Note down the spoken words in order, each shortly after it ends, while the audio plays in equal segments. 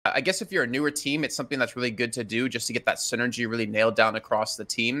I guess if you're a newer team, it's something that's really good to do just to get that synergy really nailed down across the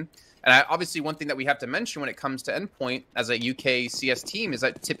team. And obviously, one thing that we have to mention when it comes to Endpoint as a UKCS team is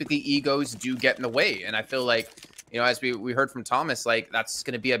that typically egos do get in the way. And I feel like, as we heard from Thomas, like that's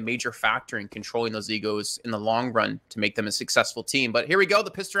going to be a major factor in controlling those egos in the long run to make them a successful team. But here we go.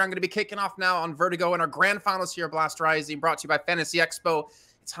 The pistol round going to be kicking off now on Vertigo in our grand finals here at Blast Rising, brought to you by Fantasy Expo.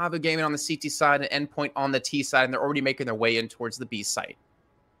 It's HAVU Gaming on the CT side and Endpoint on the T side, and they're already making their way in towards the B site.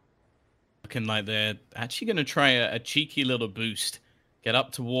 Looking like they're actually going to try a cheeky little boost. Get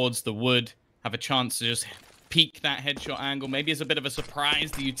up towards the wood, have a chance to just peek that headshot angle. Maybe it's a bit of a surprise.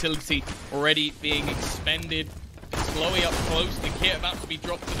 The utility already being expended. Slowly up close, the kit about to be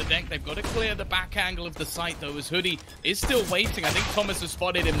dropped to the deck. They've got to clear the back angle of the site, though, as Hoodie is still waiting. I think Thomas has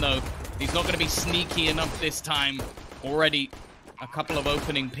spotted him, though. He's not going to be sneaky enough this time. Already a couple of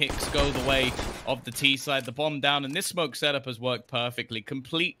opening picks go the way of the T side. The bomb down, and this smoke setup has worked perfectly.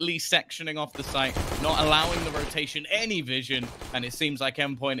 Completely sectioning off the site, not allowing the rotation any vision. And it seems like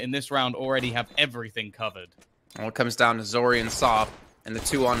Endpoint in this round already have everything covered. Well, it comes down to Zori and Saab and the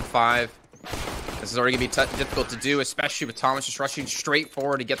 2-on-5. This is already going to be difficult to do, especially with Thomas just rushing straight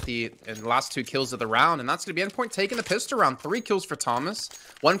forward to get the last 2 kills of the round. And that's going to be Endpoint taking the pistol round. 3 kills for Thomas,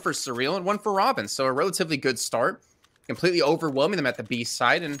 1 for Surreal, and 1 for Robin. So a relatively good start. Completely overwhelming them at the B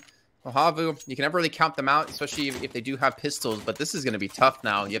side. And well, HAVU, you can never really count them out, especially if they do have pistols. But this is going to be tough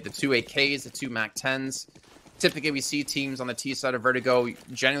now. You have the 2 AKs, the 2 MAC-10s. Typically, we see teams on the T side of Vertigo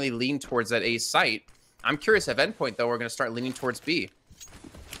generally lean towards that A site. I'm curious if Endpoint, though, we're going to start leaning towards B.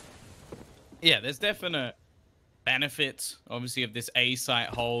 Yeah, there's definite benefits, obviously, of this A site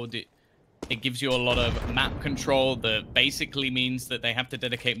hold. It gives you a lot of map control that basically means that they have to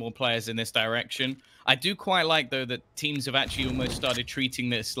dedicate more players in this direction. I do quite like, though, that teams have actually almost started treating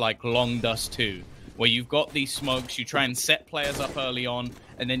this like Long Dust 2, where you've got these smokes, you try and set players up early on,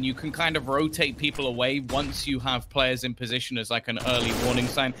 and then you can kind of rotate people away once you have players in position as like an early warning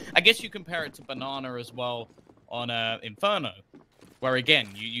sign. I guess you compare it to Banana as well on Inferno, where again,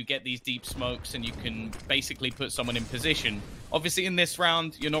 you get these deep smokes and you can basically put someone in position. Obviously, in this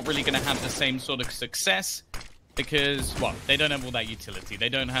round, you're not really going to have the same sort of success because, well, they don't have all that utility. They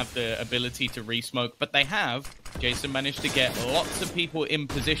don't have the ability to re-smoke, but they have. Jason managed to get lots of people in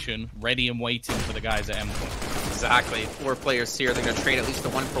position, ready and waiting for the guys at Endpoint. Exactly. 4 players here. They're going to trade at least the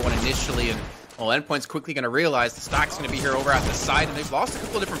 1-for-1 initially, and well, Endpoint's quickly going to realize the stack's going to be here over at the side, and they've lost a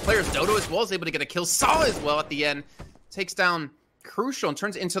couple of different players. Dodo as well is able to get a kill. Saw as well at the end. Takes down Crucial and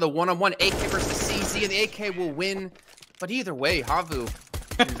turns it into the 1-on-1. AK versus CZ, and the AK will win. But either way, HAVU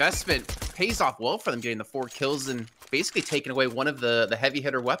investment pays off well for them, getting the 4 kills and basically taking away one of the heavy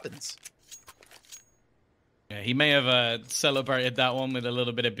hitter weapons. Yeah, he may have celebrated that one with a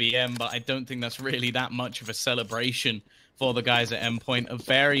little bit of BM, but I don't think that's really that much of a celebration for the guys at Endpoint. A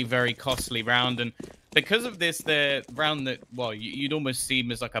very, very costly round, and because of this, the round that, well, you'd almost see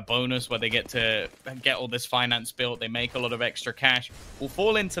them as like a bonus where they get to get all this finance built, they make a lot of extra cash, will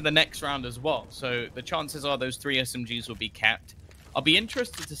fall into the next round as well. So the chances are those 3 SMGs will be kept. I'll be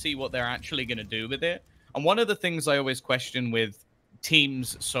interested to see what they're actually going to do with it. And one of the things I always question with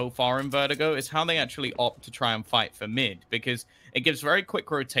teams so far in Vertigo is how they actually opt to try and fight for mid, because it gives very quick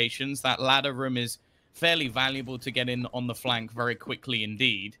rotations. That ladder room is fairly valuable to get in on the flank very quickly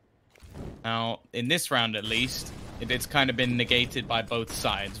indeed. Now, in this round at least, it's kind of been negated by both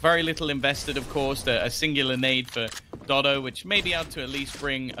sides. Very little invested, of course. A singular nade for Dodo, which may be able to at least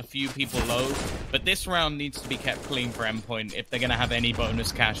bring a few people low. But this round needs to be kept clean for Endpoint if they're going to have any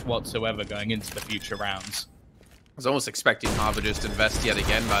bonus cash whatsoever going into the future rounds. I was almost expecting HAVU just to invest yet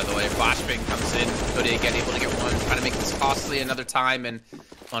again, by the way. Flashbang comes in. Hoodie again able to get one. Trying to make this costly another time. And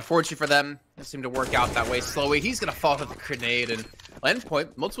unfortunately for them, it seemed to work out that way. Slowly, he's going to fall with the grenade. And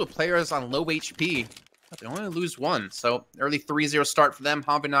Endpoint, multiple players on low HP. But they only lose 1. So early 3-0 start for them.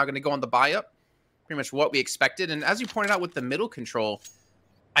 HAVU now going to go on the buy-up. Pretty much what we expected. And as you pointed out with the middle control,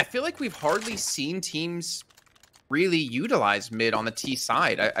 I feel like we've hardly seen teams really utilize mid on the T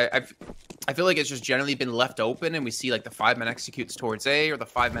side. I feel like it's just generally been left open, and we see like the 5-man executes towards A or the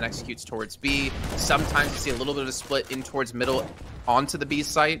 5-man executes towards B. Sometimes we see a little bit of a split in towards middle onto the B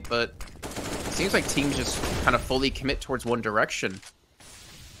site, but it seems like teams just kind of fully commit towards one direction.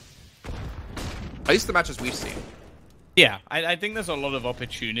 At least the matches we've seen. Yeah, I think there's a lot of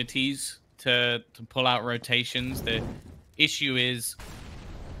opportunities to pull out rotations. The issue is,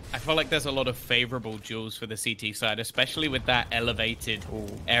 I feel like there's a lot of favorable duels for the CT side, especially with that elevated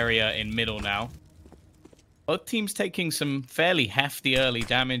area in middle now. Both teams taking some fairly hefty early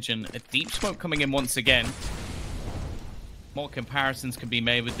damage, and a deep smoke coming in once again. More comparisons can be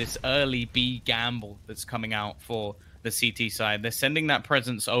made with this early B gamble that's coming out for the CT side. They're sending that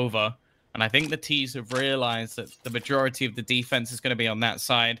presence over, and I think the T's have realized that the majority of the defense is going to be on that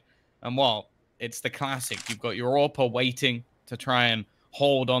side. And while it's the classic, you've got your AWPer waiting to try and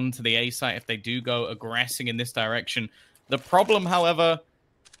hold on to the A site if they do go aggressing in this direction. The problem, however,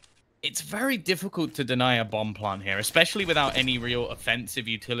 it's very difficult to deny a bomb plant here, especially without any real offensive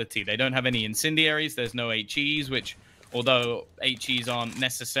utility. They don't have any incendiaries. There's no HEs, which, although HEs aren't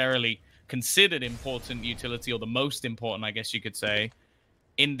necessarily considered important utility, or the most important, I guess you could say,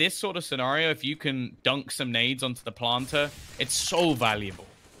 in this sort of scenario, if you can dunk some nades onto the planter, it's so valuable.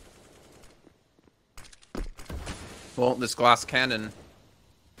 Well, this glass cannon,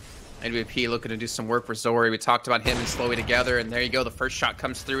 NVP looking to do some work for Zori. We talked about him and Slowy together, and there you go. The first shot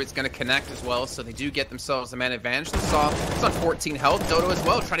comes through. It's going to connect as well, so they do get themselves a man advantage. They saw it's on 14 health. Dodo as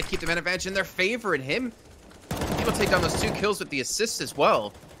well, trying to keep the man advantage in their favor, and him able to take down those 2 kills with the assist as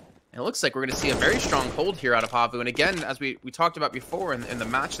well. And it looks like we're going to see a very strong hold here out of HAVU. And again, as we talked about before in the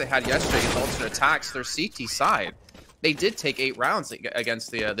match they had yesterday in alternate attacks, their CT side, they did take 8 rounds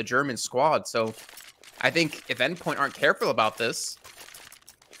against the German squad. So I think if Endpoint aren't careful about this,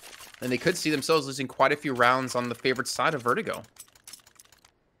 then they could see themselves losing quite a few rounds on the favored side of Vertigo.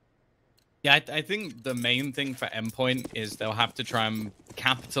 Yeah, I think the main thing for Endpoint is they'll have to try and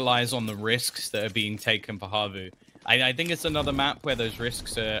capitalize on the risks that are being taken for HAVU. I think it's another map where those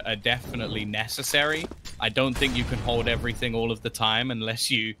risks are definitely necessary. I don't think you can hold everything all of the time unless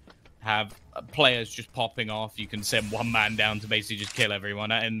you have players just popping off. You can send one man down to basically just kill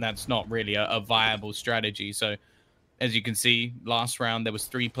everyone, and that's not really a viable strategy. So, as you can see, last round there was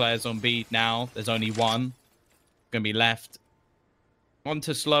 3 players on B. Now there's only 1 going to be left. On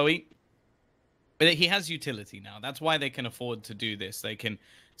to Slowy. But he has utility now. That's why they can afford to do this. They can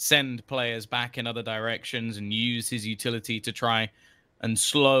send players back in other directions and use his utility to try and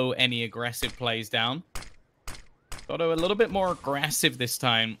slow any aggressive plays down. Dodo a little bit more aggressive this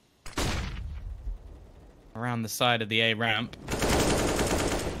time. Around the side of the A ramp.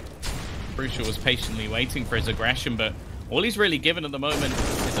 Crucial was patiently waiting for his aggression, but all he's really given at the moment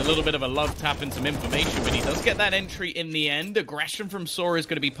is a little bit of a love tap and some information, but he does get that entry in the end. Aggression from Sora is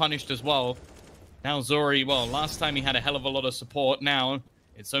going to be punished as well. Now Zori, well, last time he had a hell of a lot of support. Now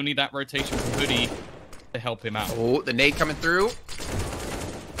it's only that rotation from Hoodie to help him out. Oh, the nade coming through.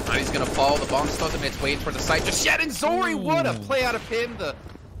 Now he's going to fall. The bomb still it's waiting for the site just yet. And Zori, what a play out of him. The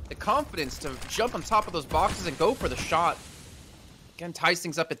confidence to jump on top of those boxes and go for the shot. Again, ties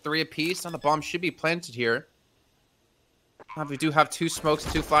things up at 3 apiece. Now the bomb should be planted here. We do have 2 smokes,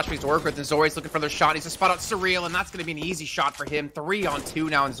 2 flashbangs to work with, and Zori's looking for their shot. He's to spot out Surreal, and that's going to be an easy shot for him. 3 on 2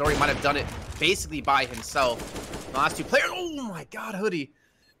 now, and Zori might have done it basically by himself. The last 2 players, oh my god, Hoodie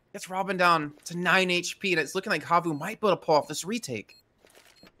gets Robin down to 9 HP, and it's looking like HAVU might be able to pull off this retake.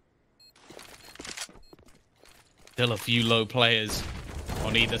 Still a few low players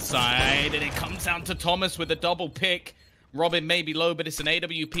on either side, and it comes down to Thomas with a double pick. Robin may be low, but it's an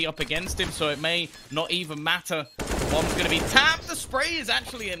AWP up against him, so it may not even matter. Bomb's going to be tapped. The spray is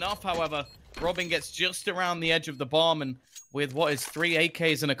actually enough, however. Robin gets just around the edge of the bomb, and with what is 3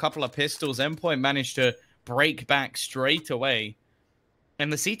 AKs and a couple of pistols, Endpoint managed to break back straight away.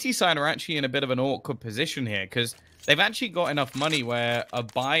 And the CT side are actually in a bit of an awkward position here, because they've actually got enough money where a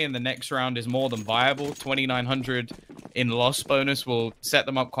buy in the next round is more than viable. 2,900 in loss bonus will set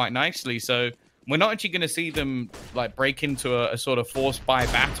them up quite nicely, so we're not actually going to see them like break into a sort of forced buy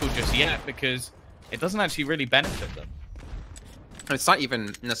battle just yet, because it doesn't actually really benefit them. It's not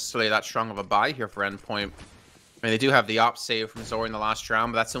even necessarily that strong of a buy here for Endpoint. I mean, they do have the op save from Zori in the last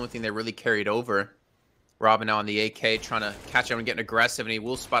round, but that's the only thing they really carried over. Robin now on the AK trying to catch him and getting aggressive, and he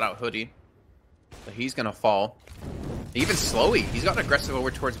will spot out Hoodie. So he's going to fall. Even Slowy, he's gotten aggressive over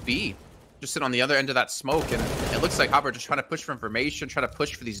towards B. Just sitting on the other end of that smoke, and it looks like HAVU just trying to push for information, trying to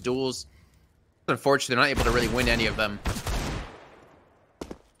push for these duels. Unfortunately, they're not able to really win any of them.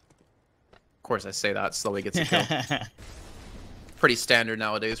 Of course, I say that. Slowy gets a kill. Pretty standard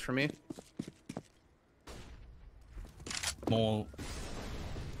nowadays for me. More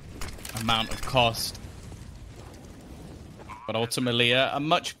amount of cost. But ultimately, a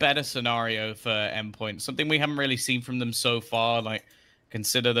much better scenario for Endpoint. Something we haven't really seen from them so far. Like,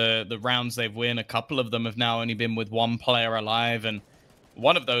 consider the rounds they've won. A couple of them have now only been with 1 player alive, and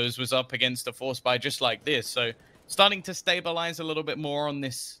one of those was up against a force buy just like this. So starting to stabilize a little bit more on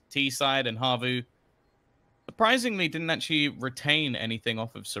this T side, and HAVU surprisingly didn't actually retain anything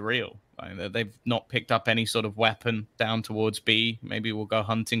off of Surreal. They've not picked up any sort of weapon down towards B. Maybe we'll go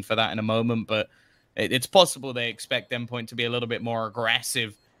hunting for that in a moment, but it's possible they expect Endpoint to be a little bit more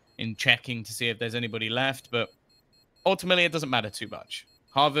aggressive in checking to see if there's anybody left, but ultimately it doesn't matter too much.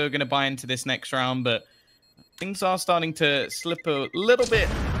 HAVU are going to buy into this next round, but things are starting to slip a little bit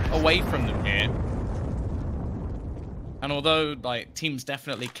away from them here. And although like teams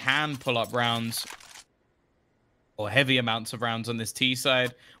definitely can pull up rounds or heavy amounts of rounds on this T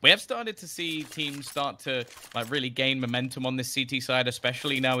side, we have started to see teams start to like really gain momentum on this CT side,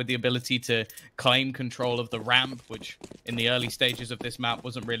 especially now with the ability to claim control of the ramp, which in the early stages of this map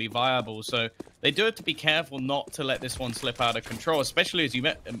wasn't really viable. So they do have to be careful not to let this one slip out of control, especially as you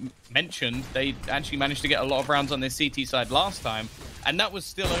mentioned, they actually managed to get a lot of rounds on this CT side last time, and that was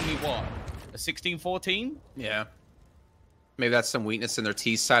still only what, a 16-14? Yeah. Maybe that's some weakness in their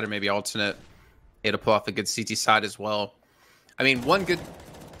T side, or maybe alternate to pull off a good CT side as well. I mean, one good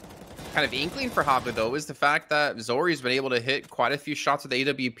kind of inkling for HAVU, though, is the fact that Zori's been able to hit quite a few shots with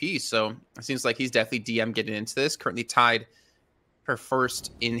AWP, so it seems like he's definitely DM getting into this. Currently tied for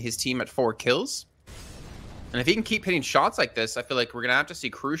first in his team at 4 kills. And if he can keep hitting shots like this, I feel like we're going to have to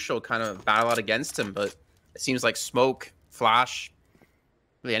see Crucial kind of battle out against him, but it seems like Smoke, Flash,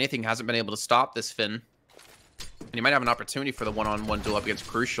 really anything hasn't been able to stop this Finn. And he might have an opportunity for the one-on-one duel up against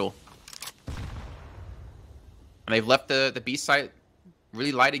Crucial. And they've left the B site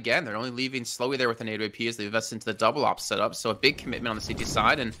really light again. They're only leaving Slowly there with an AWP as they invest into the double op setup. So a big commitment on the CT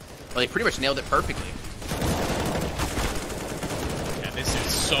side, and well, they pretty much nailed it perfectly. Yeah, this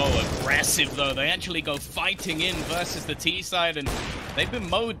is so aggressive, though. They actually go fighting in versus the T side, and they've been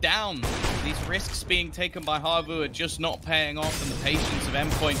mowed down. These risks being taken by HAVU are just not paying off, and the patience of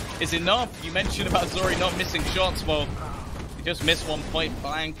Endpoint is enough. You mentioned about Zori not missing shots. Well, he just missed one point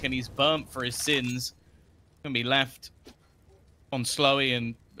blank, and he's burnt for his sins. Gonna be left on Slowy,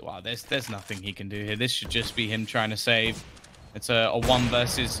 and wow, there's nothing he can do here. This should just be him trying to save. It's a 1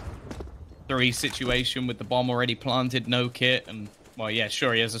 versus 3 situation with the bomb already planted, no kit, and well, yeah,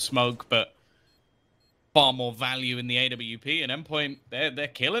 sure he has a smoke, but far more value in the AWP. And Endpoint, they're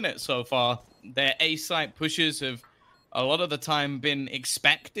killing it so far. Their A site pushes have a lot of the time been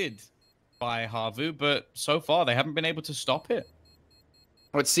expected by HAVU, but so far they haven't been able to stop it.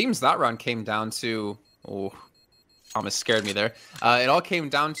 Well, it seems that round came down to... Oh, almost scared me there. It all came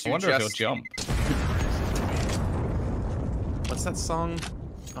down to I wonder if he'll jump. What's that song?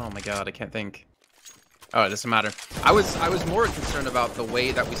 Oh my god, I can't think. Oh, it doesn't matter. I was more concerned about the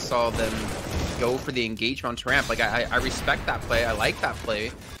way that we saw them go for the engagement to ramp. Like, I respect that play. I like that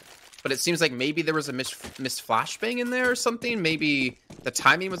play. But it seems like maybe there was a missed flashbang in there or something. Maybe the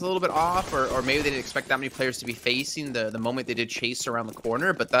timing was a little bit off, or maybe they didn't expect that many players to be facing the moment they did chase around the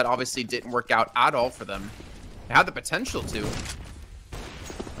corner, but that obviously didn't work out at all for them. They had the potential to.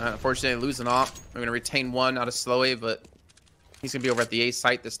 Unfortunately, losing off. We're going to retain 1 out of Slowy, but he's going to be over at the A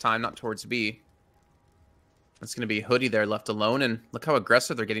site this time, not towards B. It's going to be Hoodie there left alone, and look how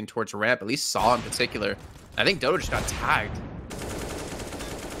aggressive they're getting towards ramp, at least Saw in particular. I think Dodo just got tagged.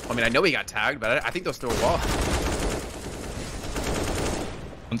 I mean, I know he got tagged, but I think they'll throw a wall.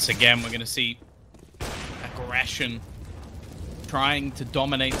 Once again, we're going to see aggression trying to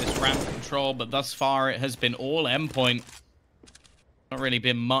dominate this ramp control, but thus far it has been all Endpoint. Not really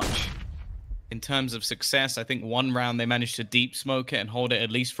been much in terms of success. I think 1 round they managed to deep smoke it and hold it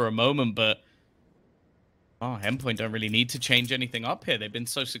at least for a moment, but oh, Endpoint don't really need to change anything up here. They've been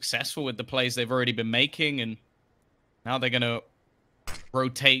so successful with the plays they've already been making, and now they're going to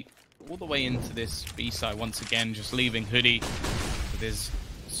rotate all the way into this B side once again, just leaving Hoodie with his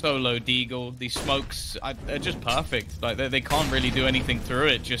solo deagle. These smokes are just perfect. Like they can't really do anything through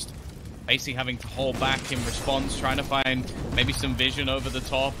it, just basically having to hold back in response, trying to find maybe some vision over the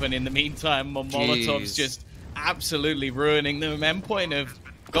top, and in the meantime Molotov's just absolutely ruining them. Endpoint have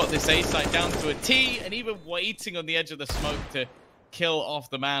got this A site down to a T, and even waiting on the edge of the smoke to kill off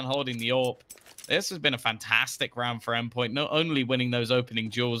the man holding the AWP. This has been a fantastic round for Endpoint, not only winning those opening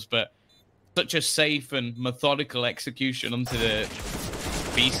duels, but such a safe and methodical execution onto the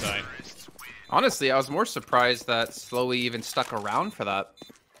B side. Honestly, I was more surprised that Slowly even stuck around for that.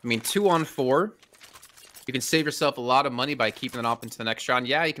 I mean, 2 on 4. You can save yourself a lot of money by keeping it up into the next round.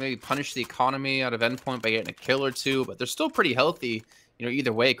 Yeah, you can maybe punish the economy out of Endpoint by getting a kill or 2, but they're still pretty healthy. You know,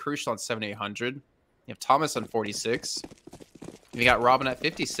 either way, Crucial on 7,800. You have Thomas on 46. You got Robin at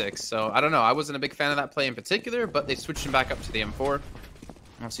 56. So, I don't know. I wasn't a big fan of that play in particular, but they switched him back up to the M4.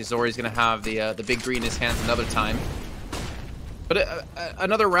 Obviously, Zori's going to have the big green in his hands another time. But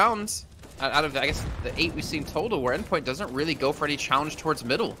another round out of, I guess, the 8 we've seen total, where Endpoint doesn't really go for any challenge towards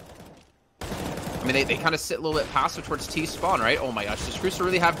middle. I mean, they kind of sit a little bit passive towards T spawn, right? Oh my gosh, does Crucial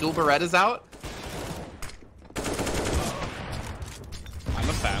really have dual Berettas out? I'm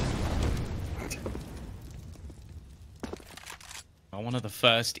a fan. One of the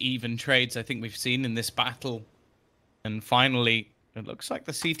first even trades I think we've seen in this battle. And finally, it looks like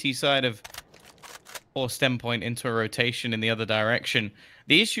the CT side have forced Endpoint into a rotation in the other direction.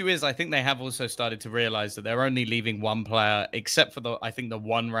 The issue is, I think they have also started to realize that they're only leaving one player, except for I think the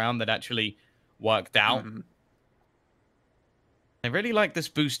one round that actually worked out. Mm-hmm. I really like this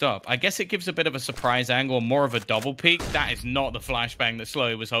boost up. I guess it gives a bit of a surprise angle, more of a double peek. That is not the flashbang that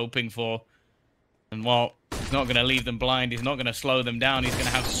Slowy was hoping for. And while he's not going to leave them blind, he's not going to slow them down. He's going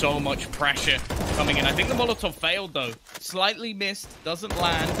to have so much pressure coming in. I think the Molotov failed, though. Slightly missed, doesn't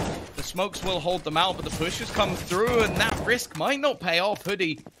land. The smokes will hold them out, but the push has come through, and that risk might not pay off.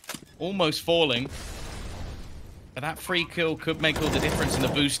 Hoodie almost falling. But that free kill could make all the difference in the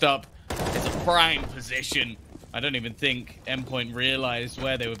boost up. It's a prime position. I don't even think Endpoint realized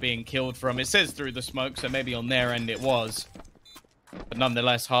where they were being killed from. It says through the smoke, so maybe on their end it was. But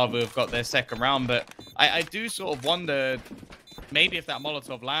nonetheless, HAVU have got their second round. But I do sort of wonder, maybe if that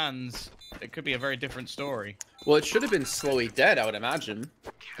Molotov lands, it could be a very different story. Well, it should have been Slowy dead, I would imagine.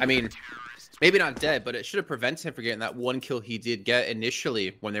 I mean, maybe not dead, but it should have prevented him from getting that one kill he did get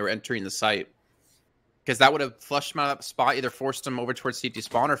initially when they were entering the site. Because that would have flushed him out of that spot, either forced him over towards CT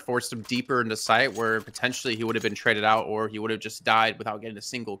spawn or forced him deeper into site where potentially he would have been traded out or he would have just died without getting a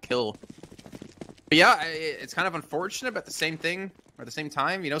single kill. But yeah, it's kind of unfortunate, but at the same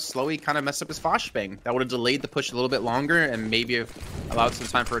time, you know, Slowy kind of messed up his flashbang. That would have delayed the push a little bit longer and maybe have allowed some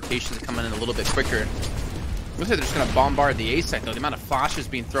time for rotations to come in a little bit quicker. Looks like they're just going to bombard the A site, though. The amount of flashes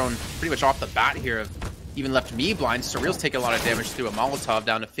being thrown pretty much off the bat here have even left me blind. Surreal's taking a lot of damage through a Molotov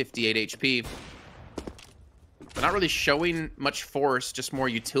down to 58 HP. They're not really showing much force, just more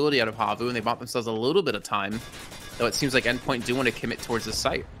utility out of HAVU, and they bought themselves a little bit of time. Though it seems like Endpoint do want to commit towards the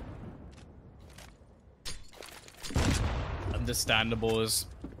site. Understandable as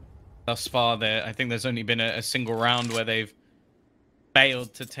thus far there. I think there's only been a single round where they've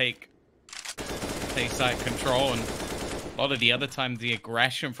failed to take site control, and a lot of the other times the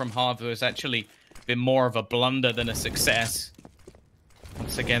aggression from HAVU has actually been more of a blunder than a success.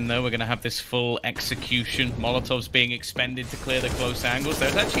 Once again, though, we're going to have this full execution. Molotov's being expended to clear the close angles.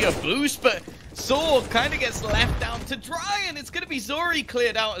 There's actually a boost, but Sword kind of gets left down to dry, and it's going to be Zori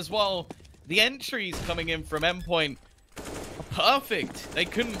cleared out as well. The entries coming in from Endpoint are perfect. They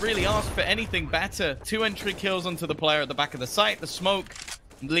couldn't really ask for anything better. 2 entry kills onto the player at the back of the site. The smoke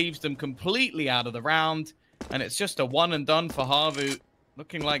leaves them completely out of the round, and it's just a one and done for HAVU.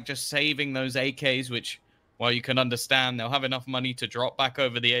 Looking like just saving those AKs, which... well, you can understand they'll have enough money to drop back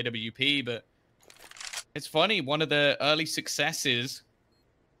over the AWP, but it's funny. One of the early successes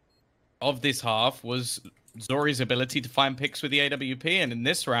of this half was Zori's ability to find picks with the AWP, and in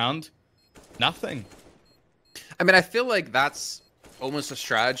this round, nothing. I mean, I feel like that's almost a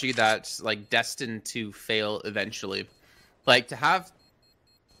strategy that's like destined to fail eventually. Like to have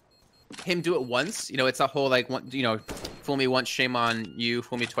him do it once, you know, it's a whole like, you know, fool me once, shame on you,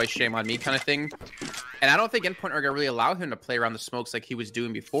 fool me twice, shame on me kind of thing. And I don't think Endpoint are going to really allow him to play around the smokes like he was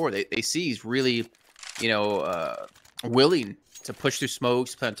doing before. They see he's really, you know, willing to push through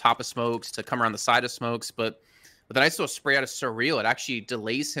smokes, play on top of smokes, to come around the side of smokes. But with a nice little spray out of Surreal, it actually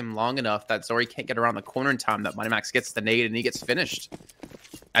delays him long enough that Zori can't get around the corner in time that Mightymax gets the nade and he gets finished.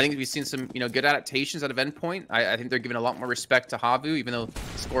 I think we've seen some, you know, good adaptations out of Endpoint. I think they're giving a lot more respect to HAVU, even though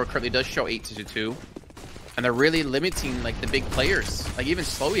the score currently does show 8-2. And they're really limiting, like, the big players. Like, even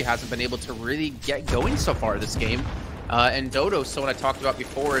Slowy hasn't been able to really get going so far this game. And Dodo, someone I talked about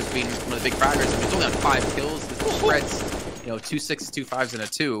before as being one of the big fraggers, I mean, he's only on 5 kills. The spreads, you know, 2 6s, 2 5s, and a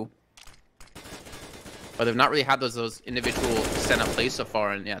 2. But they've not really had those individual stand-up plays so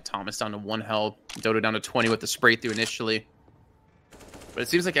far. And, yeah, Thomas down to 1 health. Dodo down to 20 with the spray through initially. But it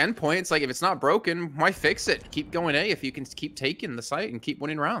seems like Endpoint, it's like, if it's not broken, why fix it? Keep going A if you can keep taking the site and keep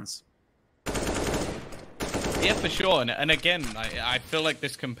winning rounds. Yeah, for sure. And again, I feel like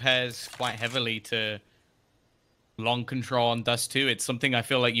this compares quite heavily to long control on Dust 2. It's something I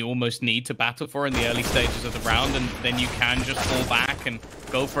feel like you almost need to battle for in the early stages of the round, and then you can just fall back and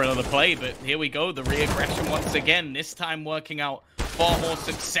go for another play. But here we go, the re-aggression once again, this time working out far more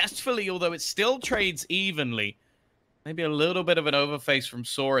successfully, although it still trades evenly. Maybe a little bit of an overface from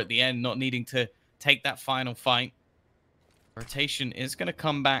Saw at the end, not needing to take that final fight. Rotation is going to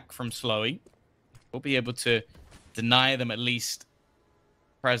come back from Slowy. We'll be able to deny them at least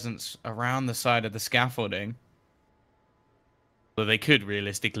presence around the side of the scaffolding. But they could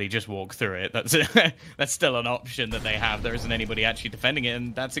realistically just walk through it. That's still an option that they have. There isn't anybody actually defending it,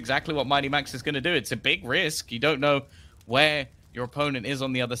 and that's exactly what Mightymax is going to do. It's a big risk. You don't know where your opponent is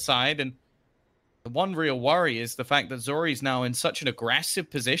on the other side, and the one real worry is the fact that Zori's now in such an aggressive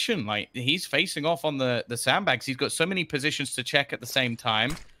position. Like, he's facing off on the sandbags. He's got so many positions to check at the same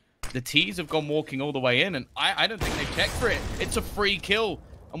time. The T's have gone walking all the way in, and I don't think they've checked for it. It's a free kill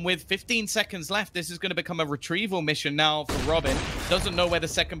And with 15 seconds left, this is going to become a retrieval mission now for Robin. Doesn't know where the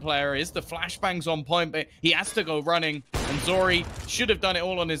second player is. The flashbang's on point, but he has to go running. And Zori should have done it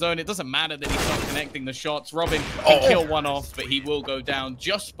all on his own. It doesn't matter that he's not connecting the shots. Robin can kill one off, but he will go down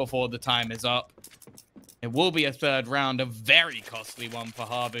just before the time is up. It will be a third round, a very costly one for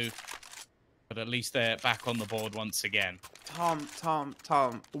HAVU. But at least they're back on the board once again. Tom,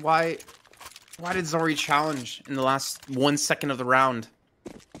 why did Zori challenge in the last 1 second of the round?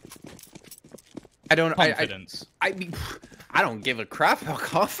 I don't. Confidence. I mean, I don't give a crap about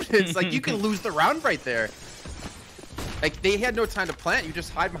confidence. Like, you can lose the round right there. Like, they had no time to plant. You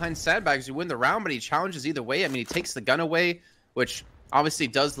just hide behind sandbags. You win the round, but he challenges either way. I mean, he takes the gun away, which obviously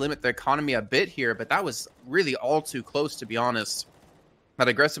does limit the economy a bit here, but that was really all too close, to be honest. That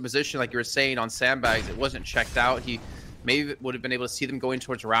aggressive position, like you were saying, on sandbags, it wasn't checked out. He maybe would have been able to see them going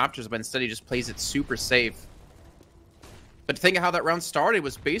towards Raptors, but instead he just plays it super safe. But think of how that round started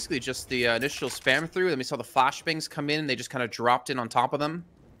was basically just the initial spam through. Then we saw the flashbangs come in, and they just kind of dropped in on top of them.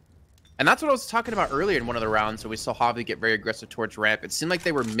 And that's what I was talking about earlier in one of the rounds, where we saw HAVU get very aggressive towards ramp. It seemed like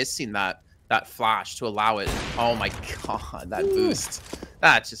they were missing that flash to allow it. Oh my god, that boost.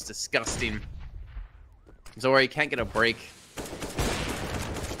 That's just disgusting. Zori can't get a break.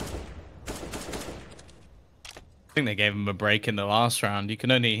 I think they gave him a break in the last round. You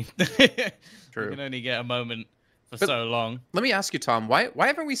can only True. You can only get a moment for so long. Let me ask you, Tom, why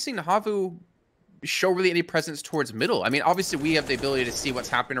haven't we seen HAVU show really any presence towards middle? I mean, obviously we have the ability to see what's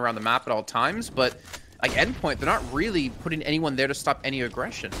happening around the map at all times, but like Endpoint, they're not really putting anyone there to stop any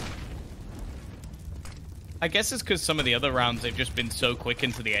aggression. I guess it's because some of the other rounds they've just been so quick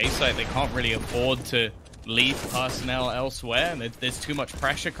into the A site they can't really afford to leave personnel elsewhere, and there's too much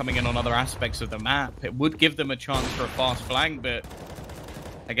pressure coming in on other aspects of the map. It would give them a chance for a fast flank, but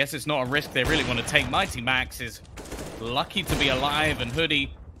I guess it's not a risk they really want to take. Mighty Max is lucky to be alive, and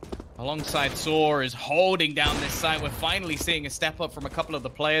Hoodie, alongside Soar, is holding down this site. We're finally seeing a step up from a couple of the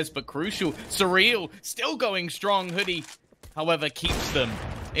players, but Crucial, Surreal, still going strong. Hoodie, however, keeps them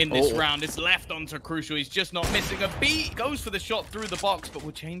in this round. It's left onto Crucial. He's just not missing a beat. Goes for the shot through the box, but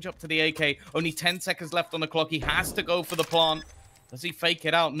will change up to the AK. Only 10 seconds left on the clock. He has to go for the plant. Does he fake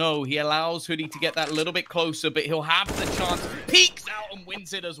it out? No, he allows Hoodie to get that little bit closer, but he'll have the chance. Peeks out and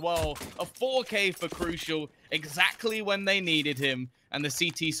wins it as well. A 4K for Crucial, exactly when they needed him. And the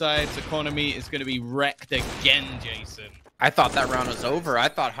CT side's economy is going to be wrecked again, Jason. I thought that round was over. I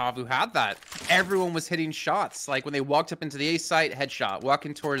thought HAVU had that. Everyone was hitting shots. Like when they walked up into the A site, headshot.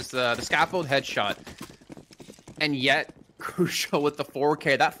 Walking towards the scaffold, headshot. And yet, Crucial with the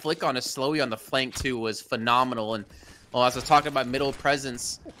 4K. That flick on a Slowy on the flank, too, was phenomenal. And well, as I was talking about middle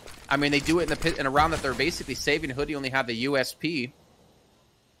presence, I mean, they do it in the pit in a round that they're basically saving. Hoodie only had the USP.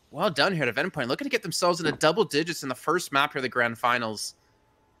 Well done here to Endpoint. Looking to get themselves into double digits in the first map here of the Grand Finals.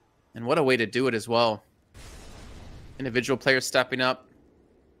 And what a way to do it as well. Individual players stepping up.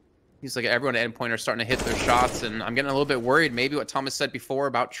 He's like everyone at Endpoint are starting to hit their shots, and I'm getting a little bit worried. Maybe what Thomas said before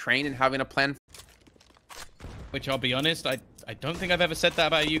about Train and having a plan. Which I'll be honest, I don't think I've ever said that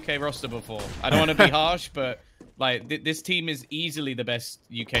about a UK roster before. I don't want to be harsh, but like this team is easily the best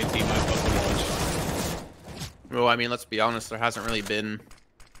UK team I've got to watch. Well, I mean, let's be honest. There hasn't really been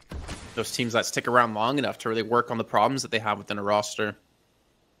those teams that stick around long enough to really work on the problems that they have within a roster.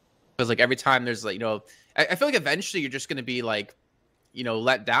 Because like every time there's like, you know, I feel like eventually you're just going to be like, you know,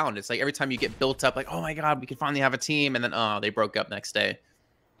 let down. It's like every time you get built up, like, oh my God, we can finally have a team. And then, oh, they broke up next day.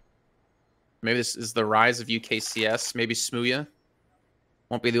 Maybe this is the rise of UKCS. Maybe Smooya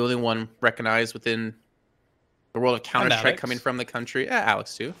won't be the only one recognized within the world of Counter-Strike coming from the country. Yeah,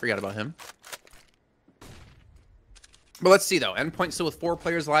 Alex too. Forgot about him. But let's see, though. Endpoint still with 4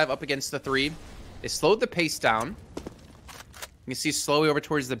 players live up against the 3. They slowed the pace down. You can see slowly over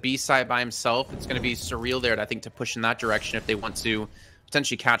towards the B side by himself. It's going to be Surreal there, I think, to push in that direction if they want to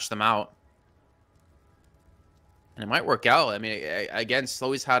potentially catch them out. And it might work out. I mean, again,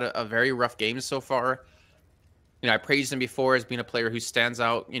 Slowy's had a very rough game so far. You know, I praised him before as being a player who stands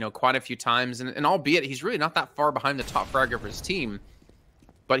out, you know, quite a few times. And albeit he's really not that far behind the top fragger of his team.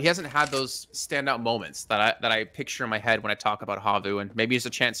 But he hasn't had those standout moments that I picture in my head when I talk about HAVU. And maybe there's a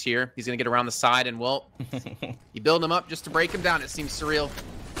chance here. He's going to get around the side. And, well, you build him up just to break him down. It seems Surreal.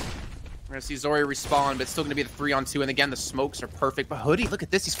 We're going to see Zori respawn, but it's still going to be the 3-on-2. And, again, the smokes are perfect. But Hoodie, look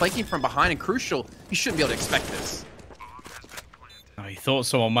at this. He's flanking from behind and Crucial. You shouldn't be able to expect this. Oh, he thought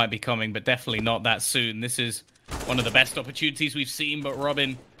someone might be coming, but definitely not that soon. This is one of the best opportunities we've seen, but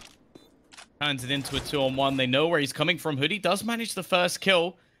Robin turns it into a 2-on-1. They know where he's coming from. Hoodie does manage the first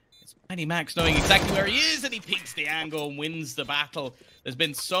kill. It's Mighty Max knowing exactly where he is, and he peeks the angle and wins the battle. There's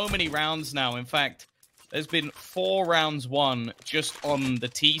been so many rounds now. In fact, there's been 4 rounds won just on the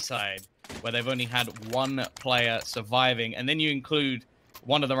T side, where they've only had 1 player surviving. And then you include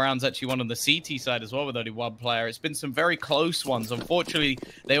one of the rounds actually won on the CT side as well with only 1 player. It's been some very close ones. Unfortunately,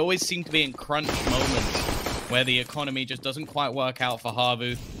 they always seem to be in crunch moments where the economy just doesn't quite work out for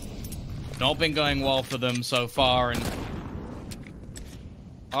HAVU. Not been going well for them so far. And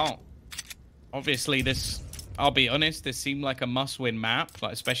obviously this, I'll be honest, this seemed like a must-win map,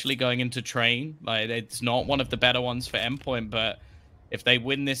 like especially going into train. Like, it's not one of the better ones for Endpoint, but if they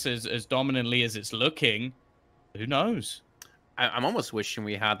win this as dominantly as it's looking, who knows? I'm almost wishing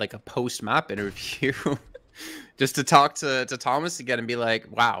we had like a post-map interview just to talk to Thomas again and be like,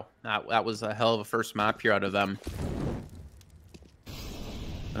 wow, that was a hell of a first map here out of them.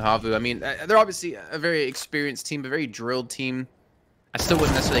 And HAVU, I mean, they're obviously a very experienced team, a very drilled team. I still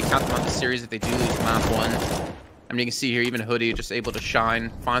wouldn't necessarily count them out the series if they do lose map 1. I mean, you can see here, even Hoodie just able to shine.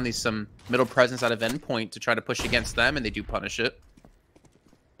 Finally, some middle presence out of Endpoint to try to push against them, and they do punish it.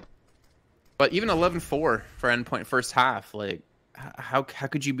 But even 11-4 for Endpoint first half, like, how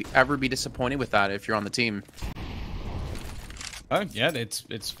could you ever be disappointed with that if you're on the team? Oh, yeah,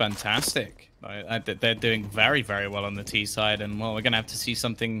 it's fantastic. They're doing very, very well on the T side, and, well, we're going to have to see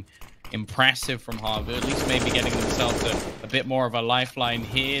something impressive from HAVU, at least maybe getting themselves a bit more of a lifeline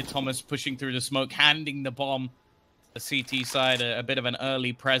here. Thomas pushing through the smoke, handing the bomb. The CT side, a bit of an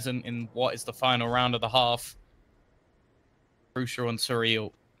early present in what is the final round of the half. Crucial and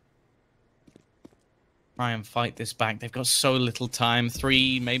Surreal. Try and fight this back. They've got so little time.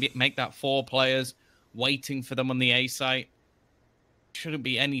 3, maybe make that 4 players waiting for them on the A site. Shouldn't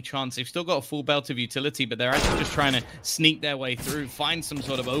be any chance. They've still got a full belt of utility, but they're actually just trying to sneak their way through, find some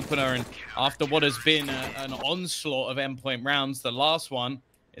sort of opener. And after what has been an onslaught of Endpoint rounds, the last one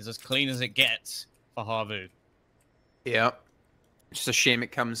is as clean as it gets for HAVU. Yeah. It's just a shame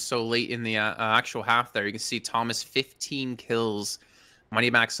it comes so late in the actual half there. You can see Thomas 15 kills, Money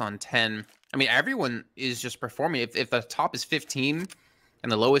Max on 10. I mean, everyone is just performing. If the top is 15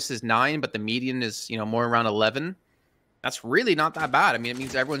 and the lowest is 9, but the median is, you know, more around 11, that's really not that bad. I mean, it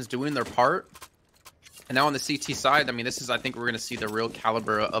means everyone's doing their part. And now on the CT side, I mean, this is, I think we're going to see the real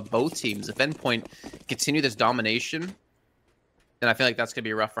caliber of both teams. If Endpoint continue this domination, then I feel like that's going to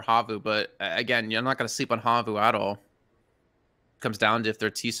be rough for HAVU. But again, you're not going to sleep on HAVU at all. It comes down to if their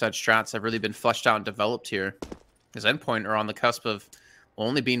T-side strats have really been fleshed out and developed here. Because Endpoint are on the cusp of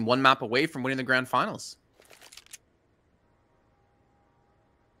only being 1 map away from winning the grand finals.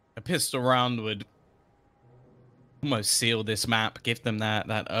 A pistol round would almost seal this map, give them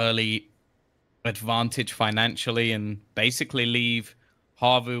that early advantage financially, and basically leave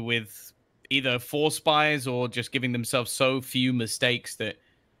HAVU with either 4 spies or just giving themselves so few mistakes that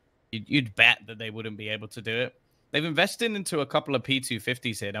you'd bet that they wouldn't be able to do it. They've invested into a couple of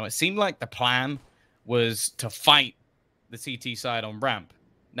P250s here. Now, it seemed like the plan was to fight the CT side on ramp.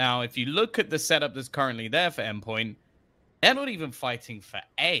 Now, if you look at the setup that's currently there for Endpoint, they're not even fighting for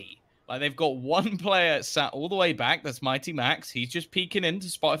A. Like, they've got 1 player sat all the way back. That's Mighty Max. He's just peeking in to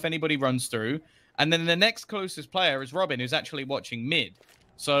spot if anybody runs through. And then the next closest player is Robin, who's actually watching mid.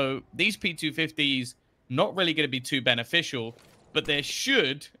 So these P250s not really going to be too beneficial, but there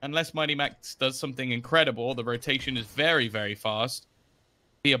should, unless Mighty Max does something incredible, the rotation is very, very fast,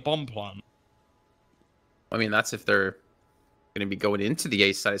 be a bomb plant. I mean, that's if they're going to be going into the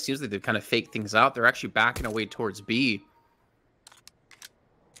A side. It seems like they've kind of faked things out. They're actually backing away towards B.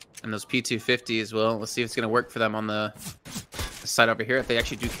 And those P250s, well, let's see if it's going to work for them on the side over here. If they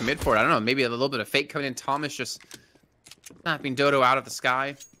actually do commit for it, I don't know. Maybe a little bit of fake coming in. Thomas just snapping Dodo out of the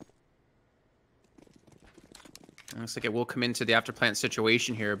sky. Looks like it will come into the afterplant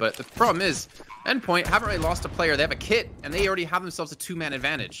situation here. But the problem is, Endpoint haven't really lost a player. They have a kit, and they already have themselves a 2-man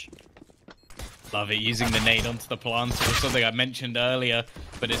advantage. Love it, using the nade onto the plant. It was something I mentioned earlier,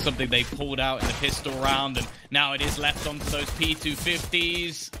 but it's something they pulled out in the pistol round, and now it is left onto those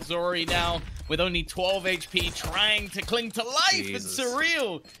P250s. Zori now with only 12 HP, trying to cling to life. Jesus. It's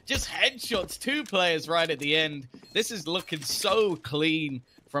surreal. Just headshots, 2 players right at the end. This is looking so clean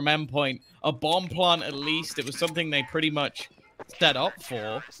from Endpoint. A bomb plant at least. It was something they pretty much set up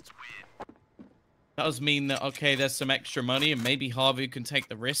for. Does mean that, okay, there's some extra money and maybe HAVU can take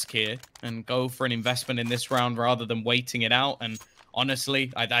the risk here and go for an investment in this round rather than waiting it out. And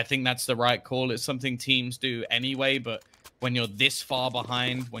honestly, I think that's the right call. It's something teams do anyway, but when you're this far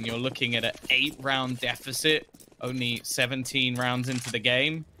behind, when you're looking at an 8-round deficit, only 17 rounds into the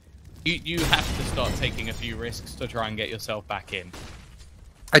game, you have to start taking a few risks to try and get yourself back in.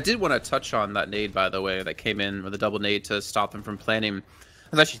 I did want to touch on that nade, by the way, that came in with a double nade to stop them from planning.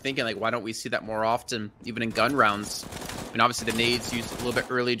 I was actually thinking, like, why don't we see that more often, even in gun rounds? And obviously the nades used a little bit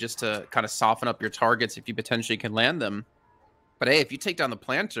early just to kind of soften up your targets if you potentially can land them. But hey, if you take down the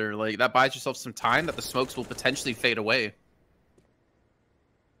planter, like that buys yourself some time that the smokes will potentially fade away.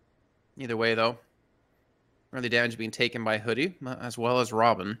 Either way, though, early damage being taken by Hoodie as well as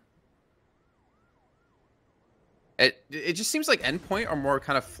Robin. It just seems like Endpoint are more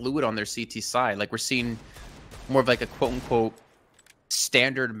kind of fluid on their CT side. Like we're seeing more of like a quote unquote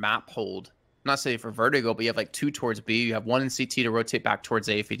standard map hold. I'm not saying for Vertigo, but you have like 2 towards B. You have 1 in CT to rotate back towards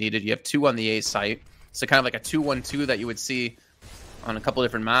A if you needed. You have 2 on the A site. So kind of like a 2-1-2 that you would see on a couple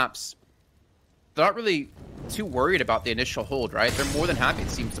different maps. They're not really too worried about the initial hold, right? They're more than happy,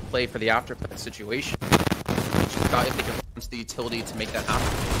 it seems, to play for the afterplay situation. Just about if they can launch the utility to make that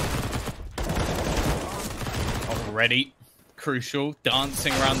happen. Already crucial,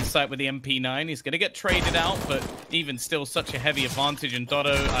 dancing around the site with the MP9. He's going to get traded out, but even still such a heavy advantage. And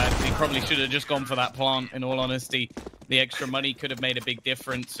Dodo, he probably should have just gone for that plant, in all honesty. The extra money could have made a big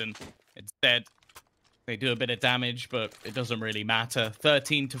difference, and instead they do a bit of damage, but it doesn't really matter.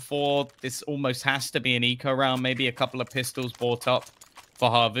 13-4, this almost has to be an eco round, maybe a couple of pistols bought up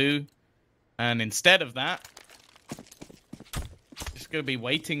for HAVU. And instead of that, just going to be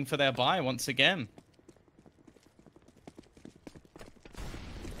waiting for their buy once again.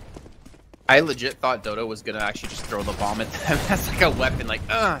 I legit thought Dodo was going to actually just throw the bomb at them as like a weapon. Like,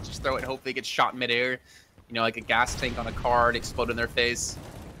 just throw it and hopefully it gets shot midair. You know, like a gas tank on a car to explode in their face.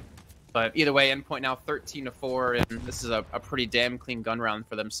 But either way, Endpoint now 13-4, and this is a pretty damn clean gun round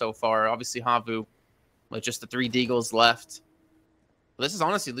for them so far. Obviously, HAVU with just the 3 deagles left. This is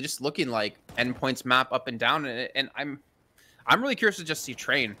honestly just looking like Endpoint's map up and down, and I'm really curious to just see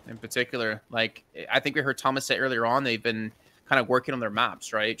Train in particular. Like, I think we heard Thomas say earlier on, they've been kind of working on their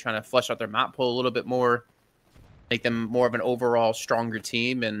maps, right? Trying to flesh out their map pool a little bit more, make them more of an overall stronger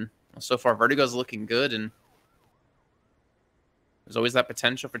team. And so far, Vertigo's looking good, and there's always that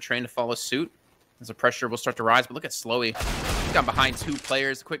potential for Train to follow suit as the pressure will start to rise. But look at Slowy. He's got behind 2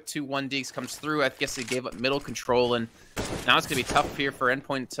 players. Quick 2-1 deeks comes through. I guess they gave up middle control, and now it's going to be tough here for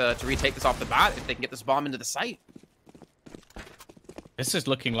Endpoint to retake this off the bat if they can get this bomb into the site. This is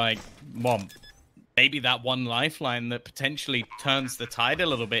looking like, well, maybe that one lifeline that potentially turns the tide a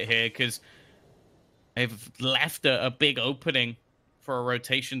little bit here, because they've left a big opening for a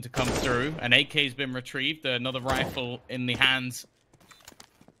rotation to come through. An AK's been retrieved, another rifle in the hands.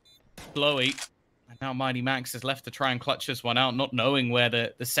 Blowy. And now Mighty Max is left to try and clutch this one out, not knowing where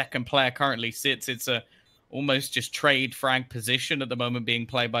the second player currently sits. It's a almost just trade frag position at the moment being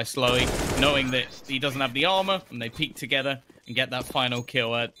played by Slowy, knowing that he doesn't have the armor, and they peek together and get that final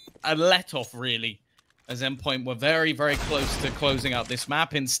kill. A let-off, really, as Endpoint were very, very close to closing out this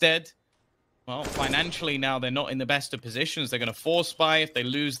map. Instead, well, financially now they're not in the best of positions. They're going to force buy. If they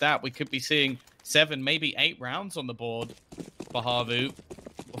lose that, we could be seeing 7, maybe 8 rounds on the board for HAVU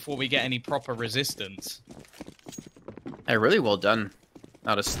before we get any proper resistance. Hey, really well done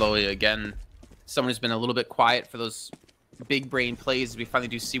out of Slowy again. Someone who's been a little bit quiet for those big brain plays as we finally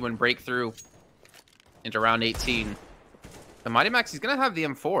do see one breakthrough into round 18. The Mighty Max, he's going to have the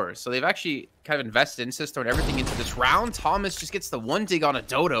M4, so they've actually kind of invested in system and everything into this round. Thomas just gets the 1 dig on a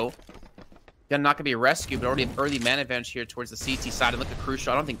Dodo. Again, not going to be a rescue, but already an early man advantage here towards the CT side. And look at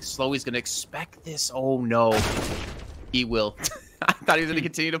Crucial. I don't think Slowy's going to expect this. Oh, no. He will. I thought he was going to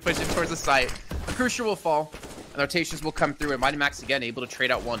continue to push it towards the site. The Crucial will fall, and the rotations will come through, and Mighty Max, again, able to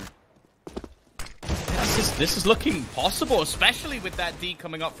trade out 1. This is looking possible, especially with that D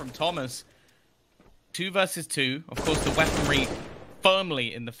coming up from Thomas. 2 versus 2. Of course, the weaponry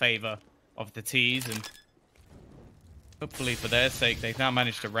firmly in the favor of the T's, and hopefully for their sake, they've now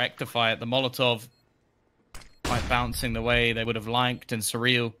managed to rectify it. The Molotov quite bouncing the way they would have liked, and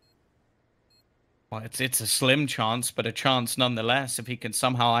Surreal, well, it's a slim chance, but a chance nonetheless if he can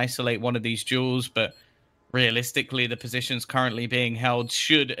somehow isolate one of these duels. But realistically, the positions currently being held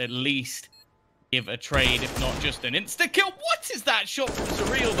should at least give a trade, if not just an insta-kill. What is that shot from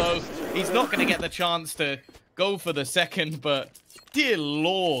Surreal, though? He's not going to get the chance to go for the second, but dear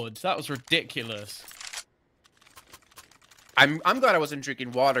Lord, that was ridiculous. I'm glad I wasn't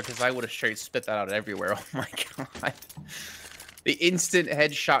drinking water, because I would have straight spit that out everywhere. Oh my god. The instant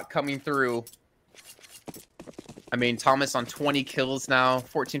headshot coming through. I mean, Thomas on 20 kills now.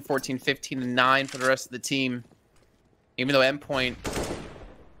 14, 14, 15, and 9 for the rest of the team. Even though Endpoint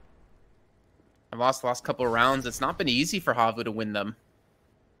I've lost the last couple of rounds, it's not been easy for HAVU to win them.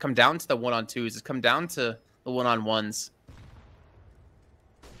 Come down to the 1-on-2s. It's come down to the 1-on-1s.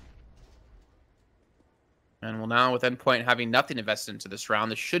 And well, now with Endpoint having nothing invested into this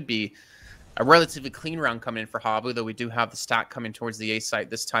round, this should be a relatively clean round coming in for HAVU, though we do have the stack coming towards the A site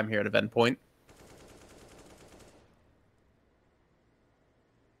this time here at Endpoint.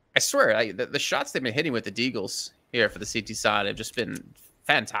 swear, the shots they've been hitting with the Deagles here for the CT side have just been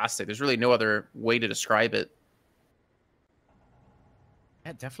fantastic. There's really no other way to describe it.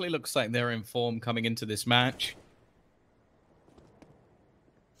 It definitely looks like they're in form coming into this match.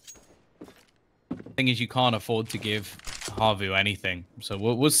 Thing is, you can't afford to give HAVU anything, so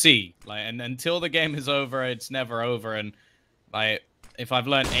we'll see. Like, and until the game is over, it's never over. And like, if I've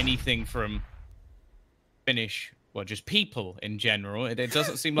learned anything from Finnish, well, just people in general, it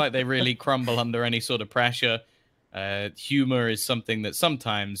doesn't seem like they really crumble under any sort of pressure. Humor is something that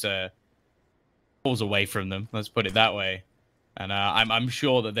sometimes pulls away from them. Let's put it that way. And I'm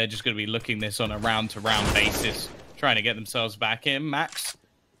sure that they're just going to be looking this on a round-to-round basis, trying to get themselves back in. Max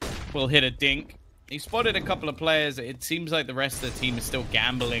will hit a dink. He spotted a couple of players. It seems like the rest of the team is still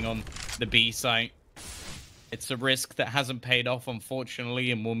gambling on the B site. It's a risk that hasn't paid off,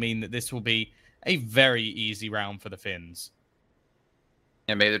 unfortunately, and will mean that this will be a very easy round for the Finns.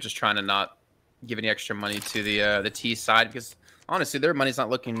 Yeah, maybe they're just trying to not give any extra money to the T side, because honestly, their money's not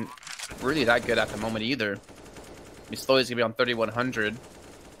looking really that good at the moment either. I mean, Slowly's gonna be on 3,100.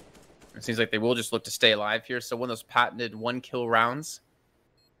 It seems like they will just look to stay alive here. So one of those patented 1-kill rounds.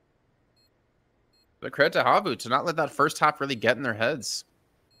 But credit to HAVU to not let that first half really get in their heads.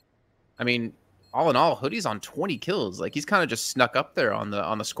 I mean, all in all, Hoodie's on 20 kills. Like, he's kind of just snuck up there on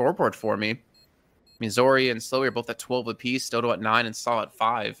the scoreboard for me. I mean, Zori and Slowy are both at 12 apiece, Dodo at 9, and Saw at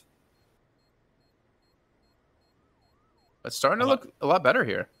 5. But starting to look a lot better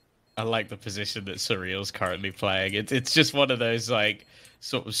here. I like the position that Surreal's currently playing. It's just one of those, like,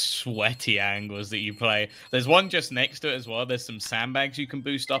 sort of sweaty angles that you play. There's one just next to it as well. There's some sandbags you can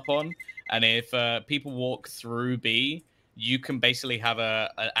boost up on. And if people walk through B, you can basically have an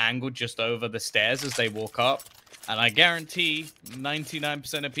angle just over the stairs as they walk up. And I guarantee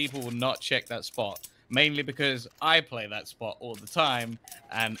 99% of people will not check that spot. Mainly because I play that spot all the time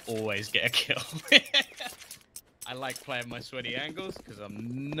and always get a kill. I like playing my sweaty angles because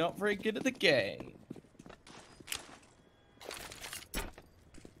I'm not very good at the game.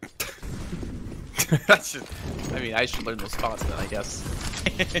 That's just, I mean, I should learn those spots then, I guess.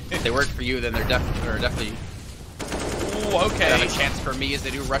 If they work for you, then they're definitely Ooh, okay. have a chance for me as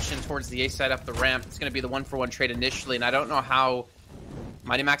they do rush in towards the A side up the ramp. It's going to be the 1-for-1 trade initially, and I don't know how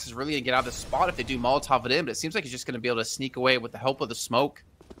Mighty Max is really going to get out of the spot if they do Molotov it in, but it seems like he's just going to be able to sneak away with the help of the smoke.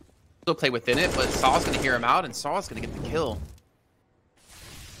 Still play within it, but Saw's going to hear him out, and Saw's going to get the kill.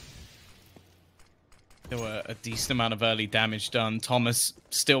 There were a decent amount of early damage done. Thomas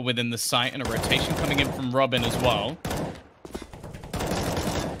still within the site, and a rotation coming in from Robin as well.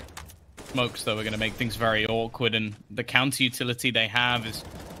 Smokes, though, are going to make things very awkward, and the counter utility they have is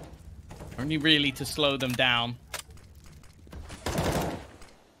only really to slow them down.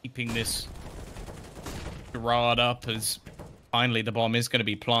 Keeping this Gerard up as finally the bomb is going to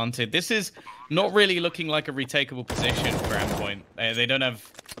be planted. This is not really looking like a retakeable position for Endpoint. They don't have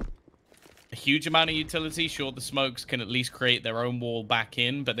a huge amount of utility. Sure, the smokes can at least create their own wall back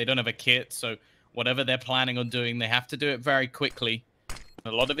in, but they don't have a kit, so whatever they're planning on doing, they have to do it very quickly.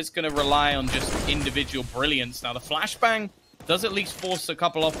 A lot of it's going to rely on just individual brilliance. Now, the flashbang does at least force a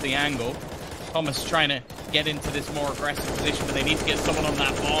couple off the angle. Thomas trying to get into this more aggressive position, but they need to get someone on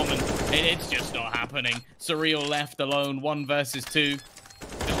that bomb, and it's just not happening. Surreal left alone, 1 versus 2.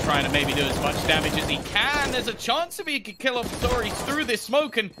 Just trying to maybe do as much damage as he can. There's a chance if he could kill off Zori through this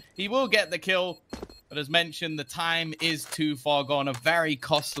smoke, and he will get the kill. But as mentioned, the time is too far gone. A very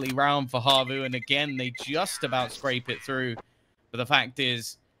costly round for HAVU, and again, they just about scrape it through. But the fact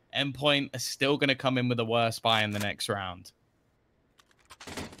is, Endpoint are still going to come in with a worse buy in the next round.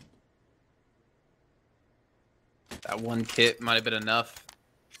 That one kit might have been enough.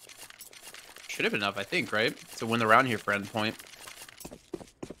 Should have been enough, I think, right? To win the round here for Endpoint.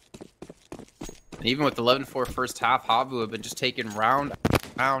 And even with 11-4 first half, HAVU have been just taking round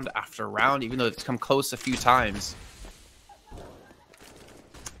after round, even though it's come close a few times.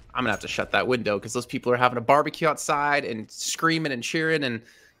 I'm gonna have to shut that window because those people are having a barbecue outside and screaming and cheering, and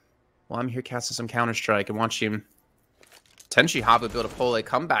well, I'm here casting some Counter-Strike and watching potentially HAVU build a pole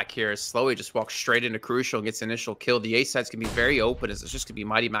comeback here. Slowly just walks straight into Crucial and gets the initial kill. The A side's gonna be very open as it's just gonna be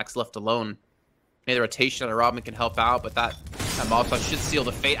Mighty Max left alone. Maybe the rotation on Robin can help out, but that Molotov should seal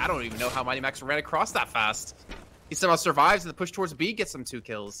the fate. I don't even know how Mighty Max ran across that fast. He somehow survives, and the push towards B gets him 2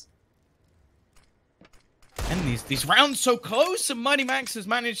 kills. And these rounds so close, and Mighty Max has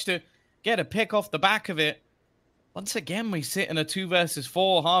managed to get a pick off the back of it. Once again, we sit in a 2 versus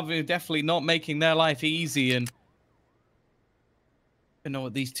 4. HAVU definitely not making their life easy, and I don't know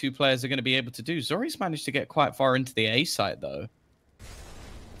what these two players are going to be able to do. Zori's managed to get quite far into the A side, though.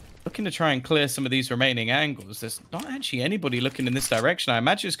 looking to try and clear some of these remaining angles. There's not actually anybody looking in this direction. I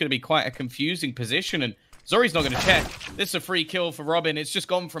imagine it's going to be quite a confusing position, and Zori's not going to check. This is a free kill for Robin. It's just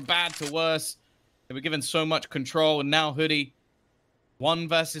gone from bad to worse. They were given so much control, and now Hoodie, 1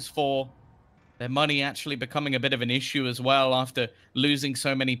 versus 4. Their money actually becoming a bit of an issue as well after losing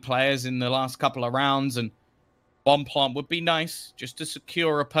so many players in the last couple of rounds, and Bomb Plant would be nice just to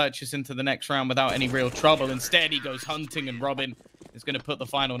secure a purchase into the next round without any real trouble. Instead, he goes hunting, and Robin is going to put the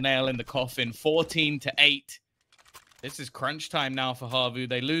final nail in the coffin. 14-8. This is crunch time now for HAVU.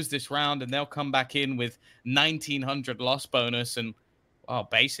 They lose this round, and they'll come back in with 1,900 loss bonus and, well,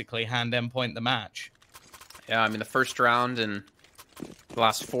 basically hand Endpoint the match. Yeah, I mean, the first round and the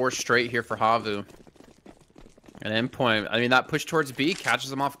last 4 straight here for HAVU. And Endpoint, I mean, that push towards B catches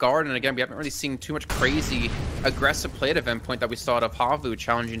them off guard. And again, we haven't really seen too much crazy aggressive play out of Endpoint that we saw out of HAVU,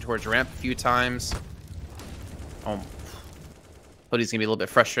 challenging towards ramp a few times. Oh, Hoodie's going to be a little bit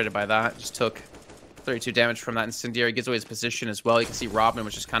frustrated by that. Just took 32 damage from that incendiary. Gives away his position as well. You can see Robin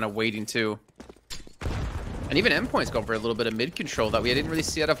was just kind of waiting too. And even Endpoint's going for a little bit of mid control that we didn't really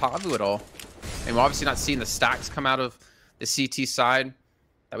see out of HAVU at all. And we're obviously not seeing the stacks come out of the CT side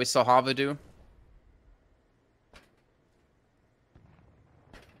that we saw HAVU do.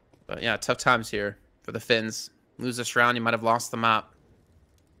 But yeah, tough times here for the Finns. Lose this round, you might have lost the map.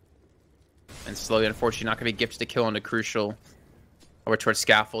 And slowly, unfortunately, not going to be gifted a kill into Crucial over towards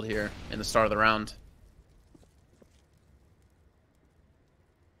Scaffold here in the start of the round.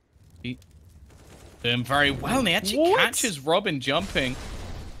 Doing very well, and he actually catches Robin jumping.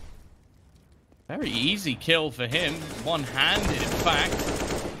 Very easy kill for him. One-handed, in fact.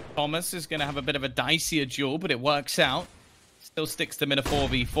 Thomas is going to have a bit of a dicier duel, but it works out. Still sticks them in a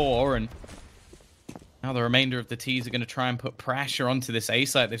 4v4, and now the remainder of the T's are going to try and put pressure onto this A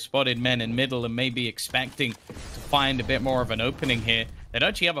site. They've spotted men in middle and maybe expecting to find a bit more of an opening here. They don't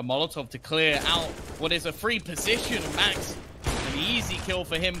actually have a Molotov to clear out what is a free position. Max, an easy kill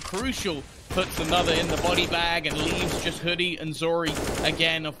for him. Crucial puts another in the body bag and leaves just Hoodie and Zori.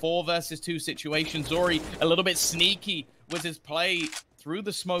 Again, a 4 versus 2 situation. Zori a little bit sneaky with his play through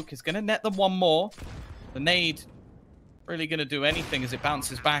the smoke. Is going to net them one more. The nade really going to do anything as it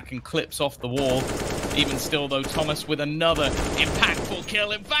bounces back and clips off the wall. Even still, though, Thomas with another impactful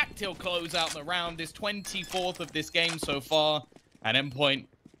kill. In fact, he'll close out the round. His 24th of this game so far. And Endpoint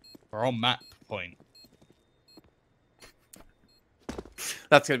are on map point.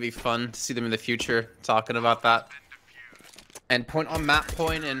 That's going to be fun to see them in the future talking about that. Endpoint on map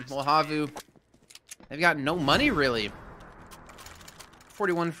point, and well, HAVU, they've got no money, really.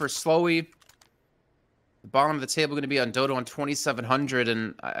 41 for Slowy. The bottom of the table going to be on Dodo on 2,700,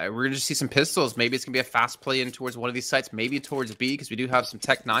 and we're going to see some pistols. Maybe it's going to be a fast play in towards one of these sites, maybe towards B, because we do have some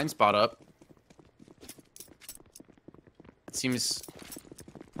Tech 9 spot up. It seems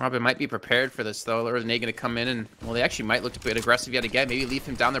Robin might be prepared for this, though. Or are they going to come in and, well, they actually might look to be aggressive yet again. Maybe leave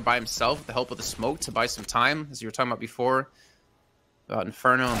him down there by himself with the help of the smoke to buy some time, as you were talking about before. About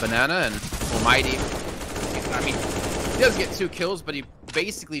Inferno and Banana and Almighty. I mean, he does get 2 kills, but he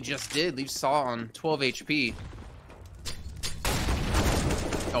basically just did leave Saw on 12 HP.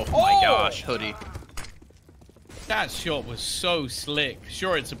 Oh my gosh, Hoodie. That shot was so slick.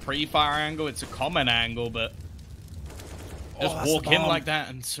 Sure, it's a pre-fire angle, it's a common angle, but just walk in like that,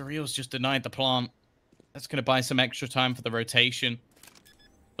 and Surreal's just denied the plant. That's going to buy some extra time for the rotation.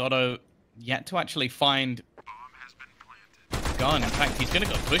 Dodo yet to actually find gun. In fact, he's going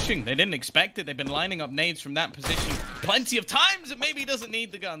to go pushing. They didn't expect it. They've been lining up nades from that position plenty of times, and maybe he doesn't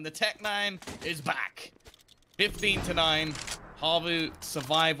need the gun. The Tech 9 is back. 15-9. HAVU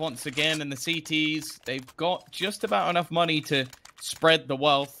survive once again, and the CTs, they've got just about enough money to spread the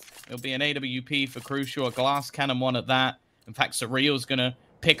wealth. It'll be an AWP for Crucial, a glass cannon one at that. In fact, Surreal's going to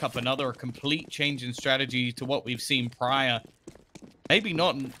pick up a complete change in strategy to what we've seen prior. Maybe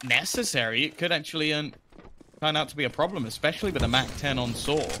not necessary. It could actually turn out to be a problem, especially with a Mac 10 on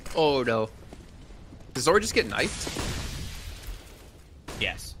Saw. Oh no. Does Zori just get knifed?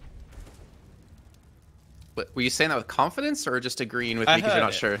 Yes. But were you saying that with confidence or just agreeing with me because you're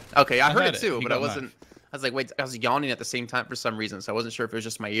not sure? Okay, I heard it too, but I wasn't. I was like, wait, I was yawning at the same time for some reason, so I wasn't sure if it was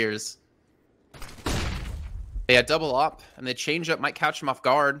just my ears. They had double up, and the change up might catch him off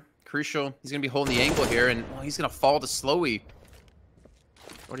guard. Crucial. He's going to be holding the angle here, and well, he's going to fall to Slowy.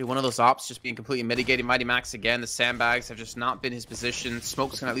 Already one of those ops just being completely mitigated. Mighty Max again. The sandbags have just not been his position.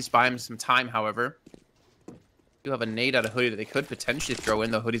 Smoke's going to at least buy him some time, however. Do have a nade out of Hoodie that they could potentially throw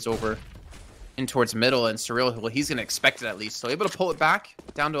in. The Hoodie's over in towards middle, and Surreal, well, he's going to expect it at least. So able to pull it back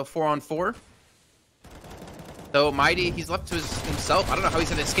down to a 4-on-4. Though Mighty, he's left to himself. I don't know how he's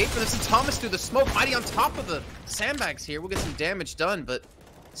going to escape from this. And Thomas through the smoke. Mighty on top of the sandbags here. We'll get some damage done, but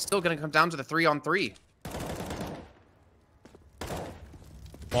Still going to come down to the 3-on-3.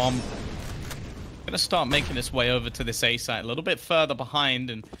 Bomb going to start making its way over to this A site a little bit further behind,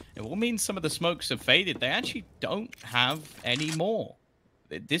 and it will mean some of the smokes have faded. They actually don't have any more.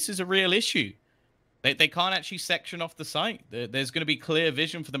 This is a real issue. They can't actually section off the site. There's going to be clear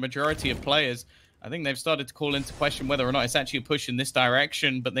vision for the majority of players. I think they've started to call into question whether or not it's actually a push in this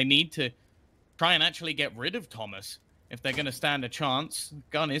direction, but they need to try and actually get rid of Thomas if they're going to stand a chance.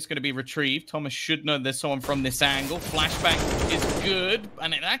 Gun is going to be retrieved. Thomas should know there's someone from this angle. Flashback is good,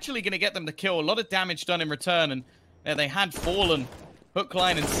 and it's actually going to get them to kill. A lot of damage done in return, and they had fallen hook,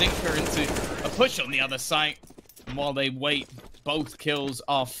 line, and sinker into a push on the other site. And while they wait, both kills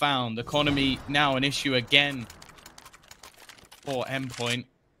are found. Economy now an issue again for Endpoint.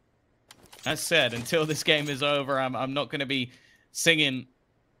 As said, until this game is over, I'm not going to be singing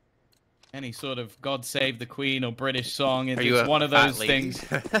any sort of God Save the Queen or British song. It's one of those things.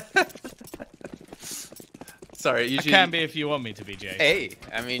 Sorry, usually... I can be if you want me to be, Jay. Hey,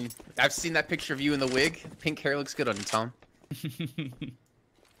 I mean, I've seen that picture of you in the wig. Pink hair looks good on you, Tom.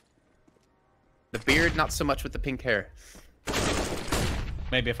 The beard, not so much with the pink hair.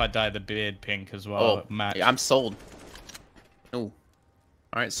 Maybe if I dye the beard pink as well. Oh, yeah, I'm sold. Oh.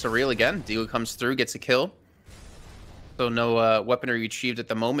 All right, Surreal again. Deagle comes through, gets a kill. So no weaponry retrieved at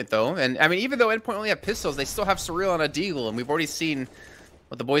the moment, though. And, I mean, even though Endpoint only have pistols, they still have Surreal on a Deagle, and we've already seen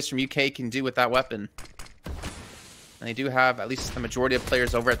what the boys from UK can do with that weapon. And they do have at least the majority of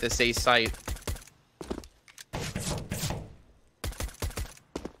players over at this A site.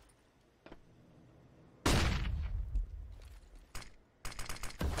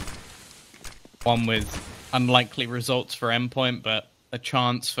 One with unlikely results for Endpoint, but a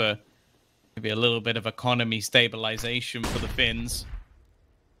chance for maybe a little bit of economy stabilization for the Finns.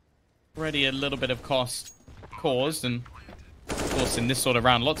 Already a little bit of cost caused, and of course in this sort of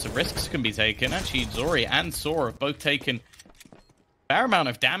round lots of risks can be taken. Actually, Zori and Sora have both taken a fair amount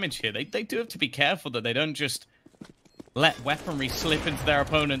of damage here. They do have to be careful that they don't just let weaponry slip into their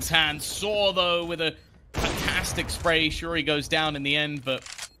opponent's hands. Sora, though, with a fantastic spray. Sure, he goes down in the end, but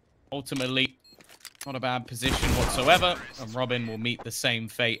ultimately not a bad position whatsoever, and Robin will meet the same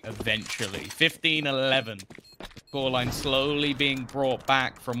fate eventually. 15-11. Scoreline slowly being brought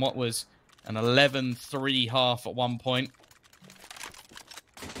back from what was an 11-3 half at one point.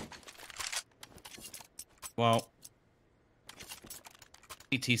 Well,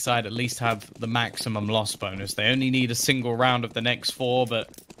 CT side at least have the maximum loss bonus. They only need a single round of the next 4, but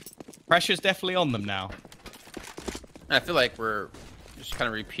pressure's definitely on them now. I feel like we're just kind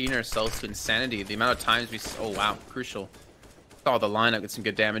of repeating ourselves to insanity. The amount of times we... Oh, wow. Crucial. Saw the lineup get some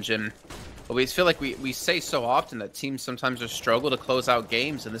good damage in. But we feel like we say so often that teams sometimes just struggle to close out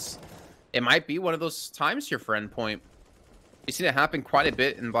games. And this... It might be one of those times here for Endpoint. We've seen it happen quite a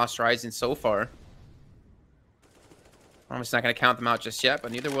bit in Lost Rising so far. I'm just not going to count them out just yet,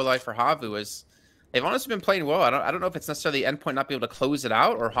 but neither will I for HAVU, as they've honestly been playing well. I don't know if it's necessarily Endpoint not be able to close it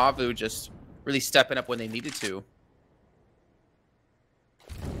out, or HAVU just really stepping up when they needed to.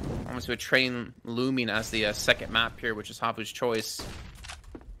 Almost with Train looming as the second map here, which is HAVU's choice.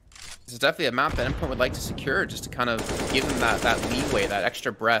 This is definitely a map that Endpoint would like to secure, just to kind of give them that leeway, that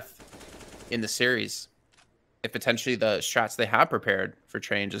extra breath in the series. If potentially the strats they have prepared for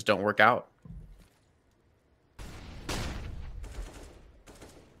Train just don't work out.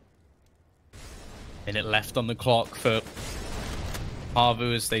 Minute left on the clock for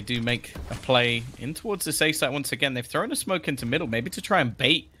HAVU as they do make a play in towards the safe side once again. They've thrown a smoke into middle, maybe to try and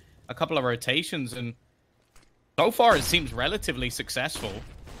bait a couple of rotations, and so far it seems relatively successful.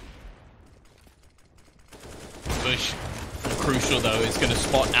 Bush, crucial though, is going to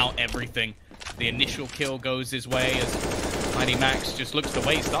spot out everything. The initial kill goes his way as Mighty Max just looks to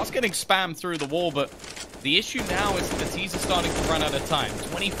wait, starts getting spammed through the wall, but the issue now is that the T's are starting to run out of time.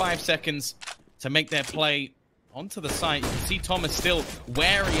 25 seconds to make their play onto the site. You can see Thomas still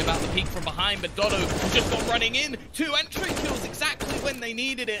wary about the peek from behind, but Dodo has just gone running in. 2 entry kills exactly when they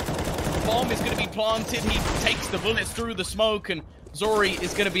needed it. The bomb is going to be planted. He takes the bullets through the smoke, and Zori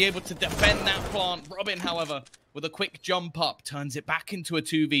is going to be able to defend that plant. Robin, however, with a quick jump up, turns it back into a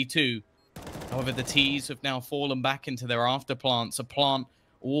 2v2. However, the T's have now fallen back into their after plants. A plant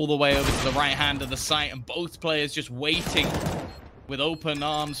all the way over to the right hand of the site, and both players just waiting with open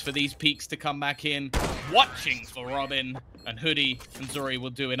arms for these peaks to come back in, watching for Robin, and Hoodie and Zori will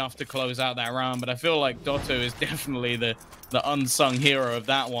do enough to close out that round. But I feel like Dotto is definitely the unsung hero of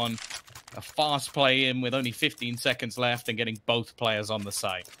that one. A fast play in with only 15 seconds left and getting both players on the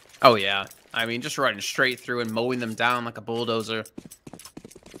site. Oh, yeah. I mean, just running straight through and mowing them down like a bulldozer.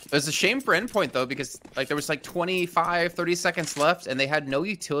 It was a shame for Endpoint, though, because like there was like 25, 30 seconds left, and they had no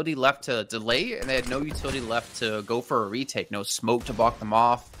utility left to delay, and they had no utility left to go for a retake. No smoke to block them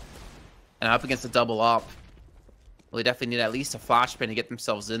off. And up against a double op, well, they definitely need at least a flashbang to get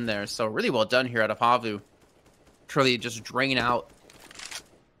themselves in there. So really well done here out of HAVU. Truly just drain out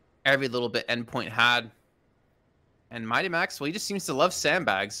every little bit Endpoint had. And Mighty Max, well, he just seems to love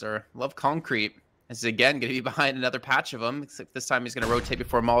sandbags or love concrete. This is again going to be behind another patch of them, except this time he's going to rotate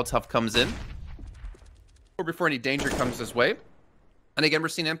before Molotov comes in. Or before any danger comes his way. And again, we're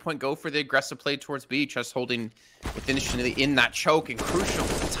seeing Endpoint go for the aggressive play towards B, just holding with finishing in that choke. And crucial,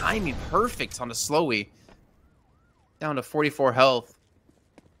 timing perfect on the Slowy. Down to 44 health.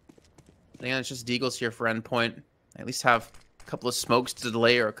 And again, it's just Deagles here for Endpoint. At least have a couple of smokes to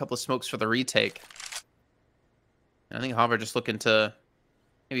delay or a couple of smokes for the retake. And I think HAVU just looking to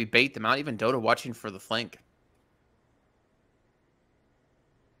maybe bait them out. Even Dota watching for the flank.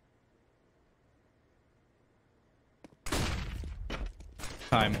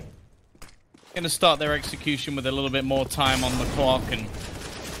 Time. Going to start their execution with a little bit more time on the clock and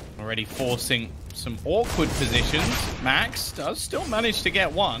already forcing some awkward positions. Max does still manage to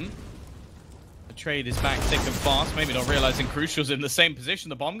get one. The trade is back thick and fast. Maybe not realizing Crucial's in the same position.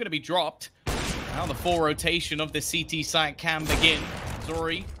 The bomb going to be dropped. Now the full rotation of the CT site can begin.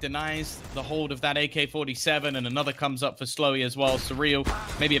 Zori denies the hold of that AK-47, and another comes up for Slowy as well. Surreal,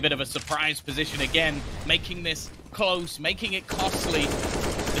 maybe a bit of a surprise position again, making this close, making it costly.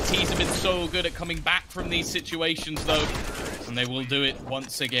 The T's have been so good at coming back from these situations, though, and they will do it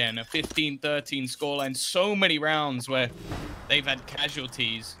once again. A 15-13 scoreline, so many rounds where they've had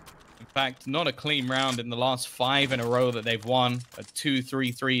casualties. In fact, not a clean round in the last 5 in a row that they've won. A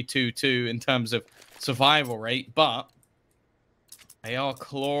 2-3-3, 2-2 in terms of survival rate, but they are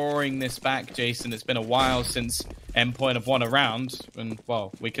clawing this back, Jason. It's been a while since Endpoint have won a round, and,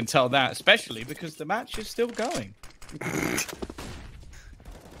 well, we can tell that, especially because the match is still going.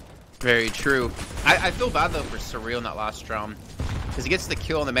 Very true. I feel bad, though, for Surreal in that last round, because he gets the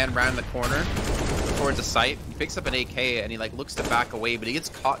kill on the man around the corner towards the site. He picks up an AK, and he, like, looks to back away, but he gets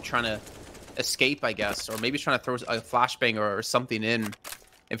caught trying to escape, I guess, or maybe he's trying to throw a flashbang or something in.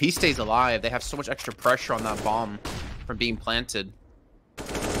 If he stays alive, they have so much extra pressure on that bomb from being planted.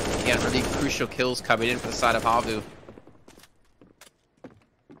 Again, really crucial kills coming in for the side of HAVU.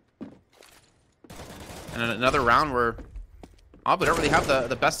 And another round where HAVU don't really have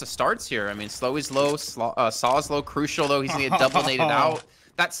the best of starts here. I mean, Slowy's low, Saw's low, Crucial though, he's gonna get double naded out.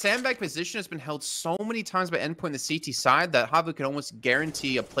 That sandbag position has been held so many times by Endpoint in the CT side that HAVU can almost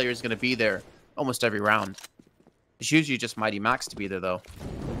guarantee a player is gonna be there almost every round. It's usually just Mighty Max to be there though.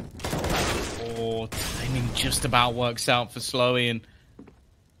 Oh, timing just about works out for Slowy, and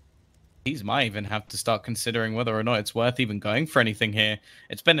He's might even have to start considering whether or not it's worth even going for anything here.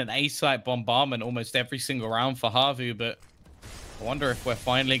 It's been an A-site bombardment almost every single round for HAVU, but I wonder if we're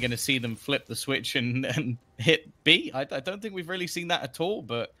finally going to see them flip the switch and hit B. I don't think we've really seen that at all,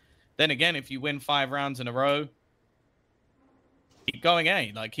 but then again, if you win 5 rounds in a row, keep going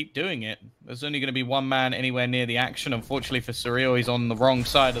A, like keep doing it. There's only going to be one man anywhere near the action. Unfortunately for Surreal, he's on the wrong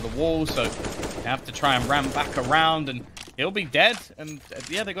side of the wall, so they have to try and ram back around and he'll be dead. And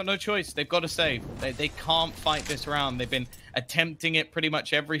yeah, they've got no choice. They've got to save. They can't fight this round. They've been attempting it pretty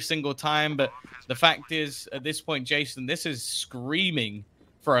much every single time, but the fact is, at this point, Jason, this is screaming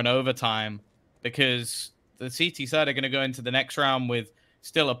for an overtime because the CT side are going to go into the next round with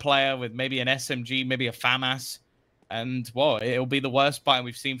still a player with maybe an SMG, maybe a FAMAS. And, well, it'll be the worst buy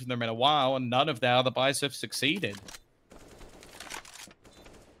we've seen from them in a while, and none of their other buys have succeeded.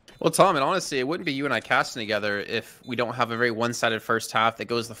 Well, Tom, and honestly, it wouldn't be you and I casting together if we don't have a very one-sided first half that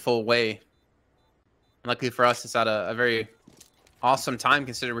goes the full way. And luckily for us, it's at a very awesome time,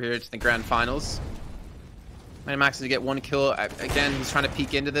 considering we're here to the grand finals. Mighty Max is to get 1 kill. Again, he's trying to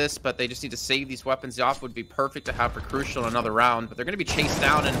peek into this, but they just need to save these weapons. The off would be perfect to have for Crucial in another round, but they're going to be chased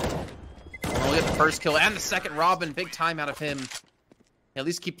down, and we'll get the first kill and the second Robin. Big time out of him. At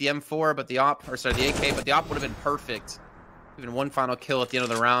least keep the M4, but the op, or sorry, the AK, but the op would have been perfect. Even 1 final kill at the end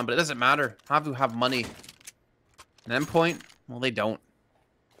of the round, but it doesn't matter. HAVU have money. An Endpoint? Well, they don't.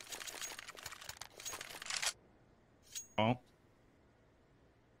 Oh.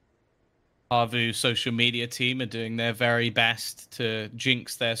 HAVU social media team are doing their very best to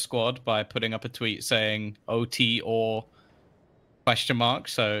jinx their squad by putting up a tweet saying OT or question mark.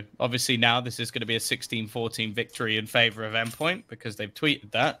 So obviously now this is going to be a 16-14 victory in favor of Endpoint because they've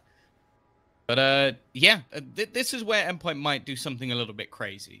tweeted that. But yeah, this is where Endpoint might do something a little bit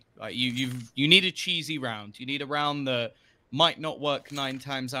crazy. Like you need a cheesy round. You need a round that might not work 9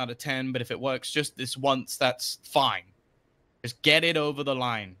 times out of 10, but if it works just this once, that's fine. Just get it over the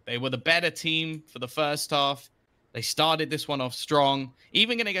line. They were the better team for the first half. They started this one off strong.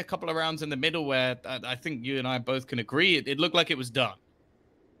 Even getting a couple of rounds in the middle where I think you and I both can agree, it looked like it was done.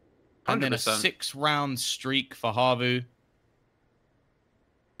 100%. And then a 6-round streak for HAVU.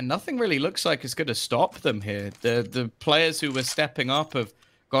 And nothing really looks like it's going to stop them here. The players who were stepping up have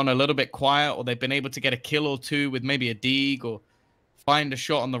gone a little bit quiet, or they've been able to get a kill or two with maybe a dig or find a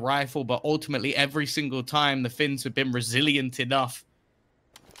shot on the rifle. But ultimately, every single time, the Finns have been resilient enough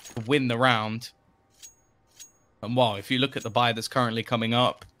to win the round. And wow, if you look at the buy that's currently coming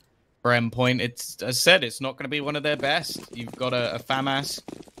up for Endpoint, it's, as I said, it's not going to be one of their best. You've got a FAMAS,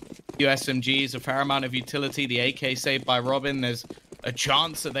 USMGs, a fair amount of utility, the AK saved by Robin. There's a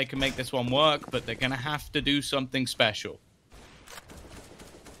chance that they can make this one work, but they're going to have to do something special.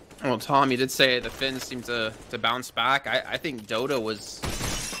 Well, Tom, you did say the Finns seem to bounce back. I think Dota was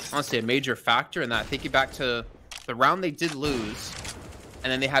honestly a major factor in that. Thinking back to the round they did lose,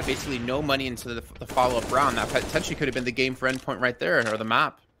 and then they had basically no money into the follow-up round. That potentially could have been the game for Endpoint right there, or the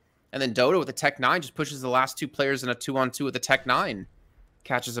map. And then Dota with the Tech 9 just pushes the last 2 players in a 2-on-2 with the Tech 9.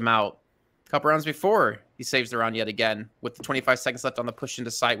 Catches him out. A couple rounds before, he saves the round yet again with the 25 seconds left on the push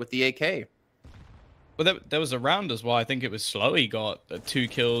into sight with the AK. Well, there was a round as well. I think it was Slow. He got 2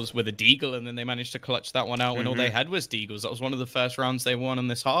 kills with a deagle, and then they managed to clutch that one out when all they had was deagles. That was one of the first rounds they won in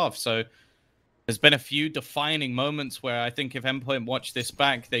this half. So there's been a few defining moments where I think if Endpoint watched this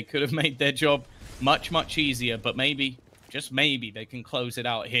back, they could have made their job much, much easier. But maybe, just maybe, they can close it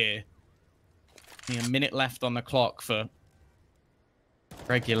out here. A minute left on the clock for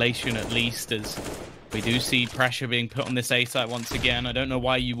regulation, at least, as we do see pressure being put on this A site once again. I don't know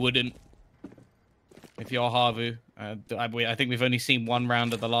why you wouldn't if you're HAVU. I think we've only seen 1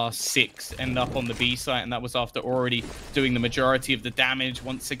 round of the last 6 end up on the B site, and that was after already doing the majority of the damage.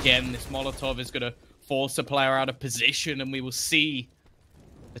 Once again, this Molotov is going to force a player out of position, and we will see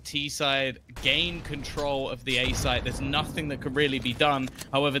the T side gain control of the A site. There's nothing that could really be done.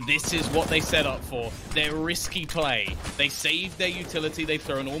 However, this is what they set up for. Their risky play. They saved their utility. They've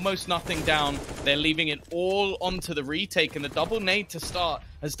thrown almost nothing down. They're leaving it all onto the retake, and the double nade to start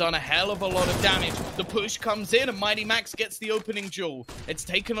has done a hell of a lot of damage. The push comes in, and Mighty Max gets the opening duel. It's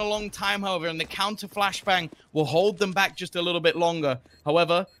taken a long time, however, and the counter flashbang will hold them back just a little bit longer.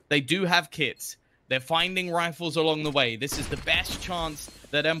 However, they do have kits. They're finding rifles along the way. This is the best chance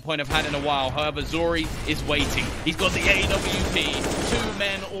that Endpoint have had in a while. However, Zori is waiting. He's got the AWP. 2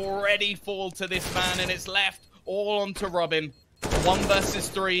 men already fall to this man, and it's left all onto Robin. 1 versus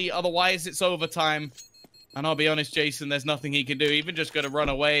 3, otherwise it's overtime. And I'll be honest, Jason, there's nothing he can do. Even just going to run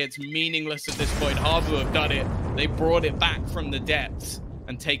away, it's meaningless at this point. HAVU have done it. They brought it back from the depths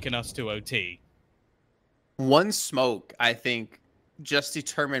and taken us to OT. 1 smoke, I think, just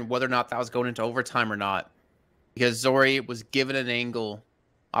determined whether or not that was going into overtime or not. Because Zori was given an angle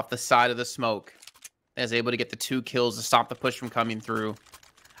off the side of the smoke and was able to get the 2 kills to stop the push from coming through.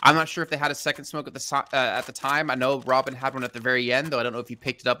 I'm not sure if they had a second smoke at the time. I know Robin had one at the very end, though I don't know if he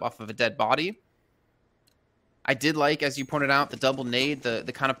picked it up off of a dead body. I did like, as you pointed out, the double nade,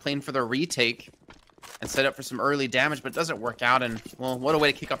 the kind of playing for the retake and set up for some early damage, but it doesn't work out. And, well, what a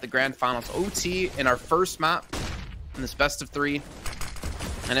way to kick off the grand finals. OT in our first map in this best of 3.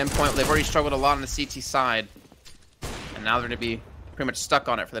 And Endpoint, they've already struggled a lot on the CT side. And now they're going to be pretty much stuck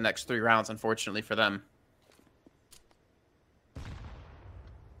on it for the next 3 rounds, unfortunately for them.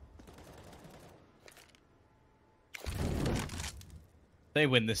 They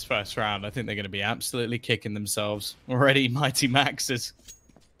win this first round, I think they're going to be absolutely kicking themselves. Already, Mighty Max has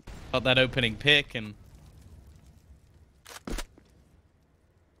got that opening pick, and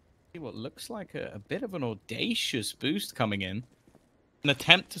what looks like a bit of an audacious boost coming in. An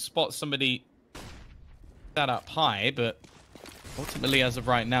attempt to spot somebody that up high, but ultimately, as of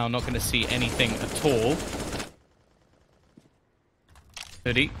right now, not going to see anything at all.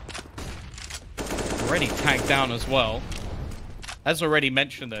 30. Already tagged down as well. As already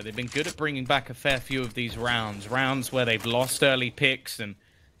mentioned, though, they've been good at bringing back a fair few of these rounds. Rounds where they've lost early picks, and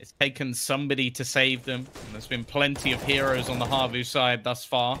it's taken somebody to save them. And there's been plenty of heroes on the HAVU side thus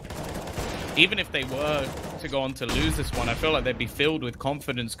far. Even if they were to go on to lose this one, I feel like they'd be filled with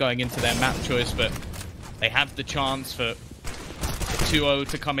confidence going into their map choice, but they have the chance for 2-0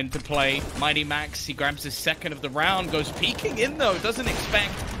 to come into play. Mighty Max, he grabs his second of the round, goes peeking in though, doesn't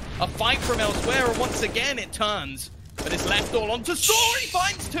expect a fight from elsewhere, and once again it turns. But it's left all onto Zori. He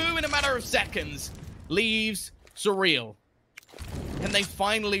finds 2 in a matter of seconds. Leaves Surreal. Can they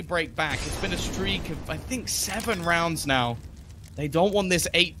finally break back? It's been a streak of, I think, 7 rounds now. They don't want this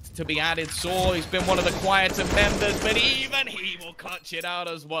 8th to be added. Saw, he's been one of the quieter members, but even he will clutch it out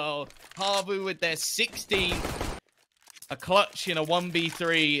as well. HAVU with their 16th. a clutch in a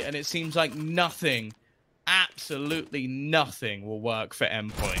 1v3, and it seems like nothing, absolutely nothing will work for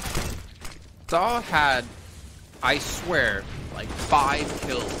Endpoint. Daw had, I swear, like 5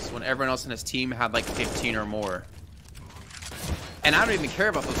 kills when everyone else in his team had like 15 or more. And I don't even care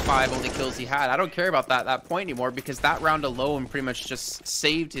about those 5 only kills he had. I don't care about that point anymore, because that round alone pretty much just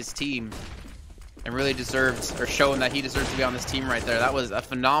saved his team and really deserved, or showing that he deserves to be on this team right there. That was a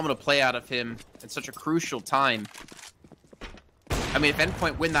phenomenal play out of him at such a crucial time. I mean, if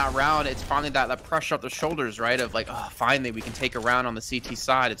Endpoint win that round, it's finally that pressure off the shoulders, right? Of like, oh, finally we can take a round on the CT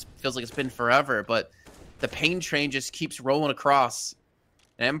side. It feels like it's been forever, but the pain train just keeps rolling across.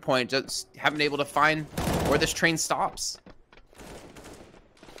 And Endpoint just haven't been able to find where this train stops.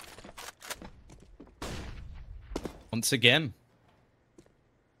 Once again,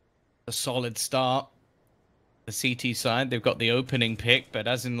 a solid start. The CT side, they've got the opening pick, but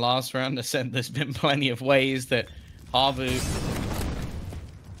as in last round, I said there's been plenty of ways that HAVU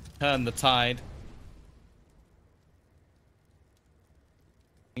turned the tide.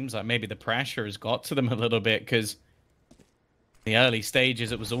 Seems like maybe the pressure has got to them a little bit, because the early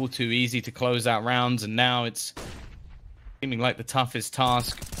stages it was all too easy to close out rounds, and now it's seeming like the toughest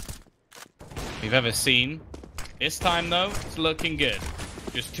task we've ever seen. This time, though, it's looking good.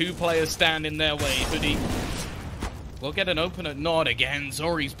 Just 2 players stand in their way. HAVU will get an opener nod again.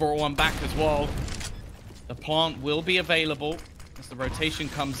 Zori's brought one back as well. The plant will be available as the rotation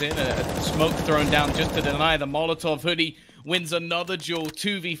comes in. A smoke thrown down just to deny the Molotov. HAVU wins another duel,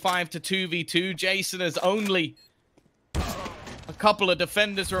 2v5 to 2v2. Jason has only a couple of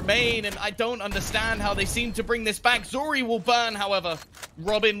defenders remain, and I don't understand how they seem to bring this back. Zori will burn, however.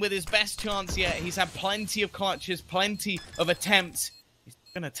 Robin with his best chance yet. He's had plenty of clutches, plenty of attempts. He's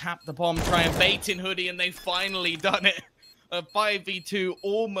going to tap the bomb, try and bait in HAVU, and they've finally done it. A 5v2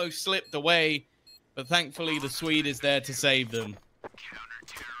 almost slipped away, but thankfully the Swede is there to save them.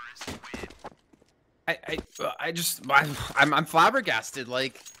 I'm flabbergasted.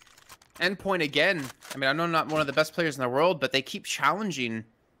 Like, Endpoint again. I mean, I know I'm not one of the best players in the world, but they keep challenging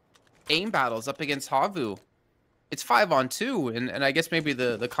aim battles up against HAVU. It's 5-on-2, and I guess maybe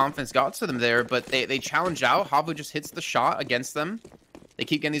the confidence got to them there, but they challenge out. HAVU just hits the shot against them. They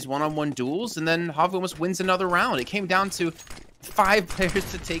keep getting these one-on-one duels, and then HAVU almost wins another round. It came down to 5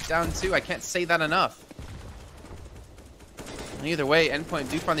 players to take down 2. I can't say that enough. And either way, Endpoint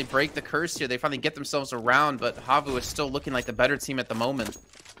do finally break the curse here. They finally get themselves around, but HAVU is still looking like the better team at the moment.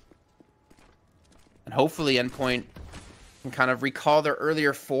 And hopefully Endpoint can kind of recall their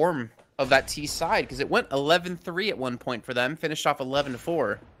earlier form of that T side, because it went 11-3 at one point for them, finished off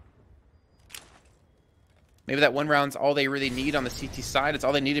 11-4. Maybe that one round's all they really need on the CT side. It's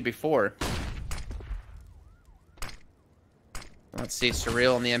all they needed before. Let's see,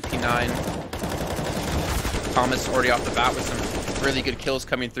 Surreal on the MP9. Thomas already off the bat with some really good kills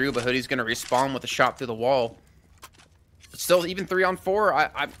coming through, but HAVU's going to respawn with a shot through the wall. But still, even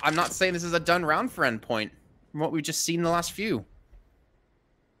 3-on-4, I'm not saying this is a done round for Endpoint from what we've just seen in the last few.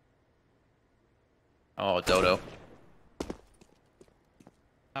 Oh, Dodo.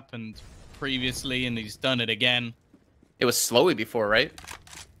 Happened previously, and he's done it again. It was Slowy before, right?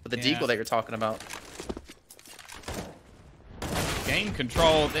 With the deagle that you're talking about. Game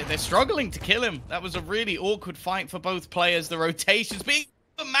control. They're struggling to kill him. That was a really awkward fight for both players. The rotations being...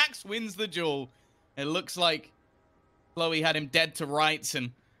 Max wins the duel. It looks like Slowy had him dead to rights,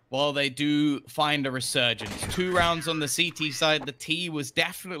 and while they do find a resurgence. 2 rounds on the CT side. The T was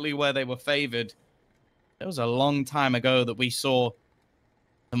definitely where they were favored. It was a long time ago that we saw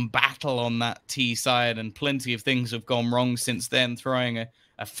them battle on that T side, and plenty of things have gone wrong since then, throwing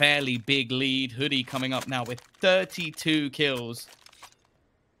a fairly big lead. HAVU coming up now with 32 kills.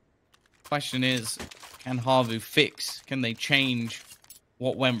 Question is, can HAVU fix? Can they change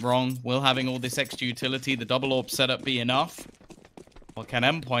what went wrong? Will having all this extra utility, the double orb setup, be enough? Or can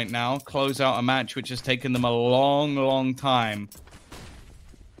Endpoint now close out a match which has taken them a long, long time?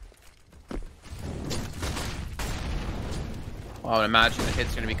 Well, I would imagine the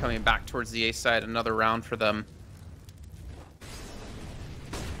hit's going to be coming back towards the A side. Another round for them.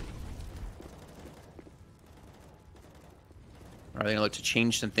 Are they going to look to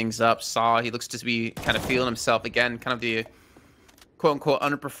change some things up? Saw, he looks to be kind of feeling himself again. Kind of the quote-unquote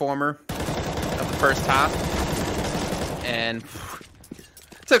underperformer of the first half. And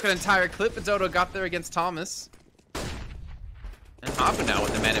took an entire clip, but Dodo got there against Thomas. And HAVU now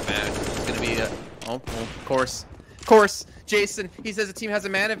with the man advantage. It's going to be oh, well, of course. Of course, Jason, he says the team has a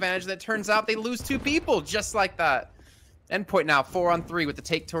man advantage, and it turns out they lose 2 people just like that. Endpoint now 4-on-3 with the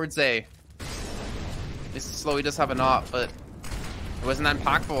take towards A. This is slow, he does have a knot, but it wasn't that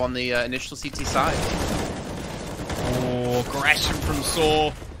impactful on the initial CT side. Oh, more aggression from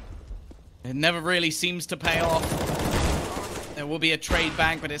Saw. It never really seems to pay off. There will be a trade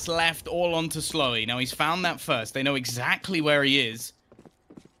back, but it's left all onto Slowy. Now, he's found that first. They know exactly where he is.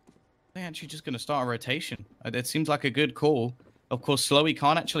 They're actually just going to start a rotation. It seems like a good call. Of course, Slowy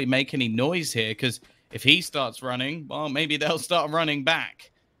can't actually make any noise here, because if he starts running, well, maybe they'll start running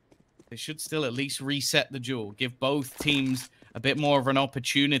back. They should still at least reset the duel, give both teams a bit more of an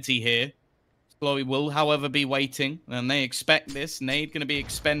opportunity here. Slowy will, however, be waiting, and they expect this. Nade going to be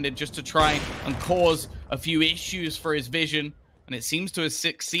expended just to try and cause a few issues for his vision, and it seems to have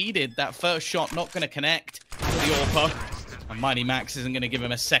succeeded. That first shot not going to connect to the AWPer, and Mighty Max isn't going to give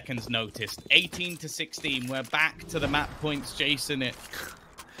him a second's notice. 18-16, we're back to the map points, Jason. It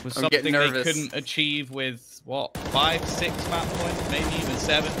was something they couldn't achieve with, what, 5, 6 map points, maybe even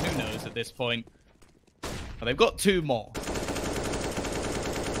 7, who knows at this point. But they've got 2 more.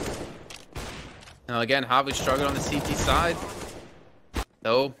 Now again, HAVU struggled on the CT side.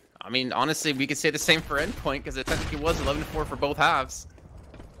 Though, I mean, honestly, we could say the same for Endpoint, because it technically was 11-4 for both halves.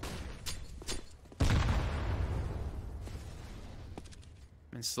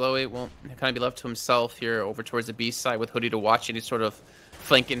 And Slowy won't kind of be left to himself here over towards the B side with Hoodie to watch, and he's sort of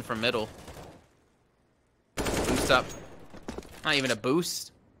flanking from middle. Boost up. Not even a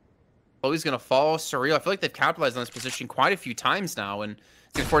boost. Slowy's going to fall. Surreal. I feel like they've capitalized on this position quite a few times now, and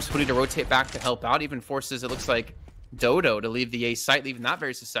it's going to force Hoodie to rotate back to help out. Even forces, it looks like, Dodo to leave the A site, leaving that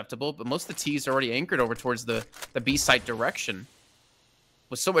very susceptible. But most of the T's are already anchored over towards the B site direction.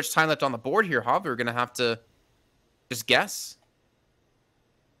 With so much time left on the board here, HAVU are going to have to just guess.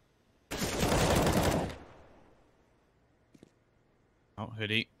 Oh,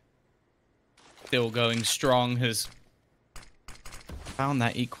 Hoodie. Still going strong, has found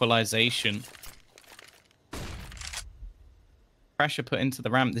that equalization. Pressure put into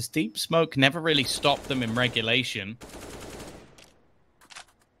the ramp. This deep smoke never really stopped them in regulation.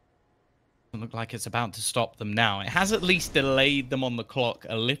 Doesn't look like it's about to stop them now. It has at least delayed them on the clock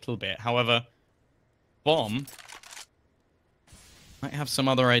a little bit. However, Bomb might have some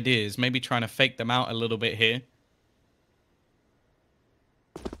other ideas. Maybe trying to fake them out a little bit here.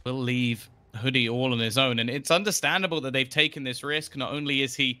 Will leave Hoodie all on his own. And it's understandable that they've taken this risk. Not only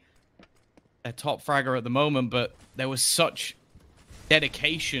is he a top fragger at the moment, but there was such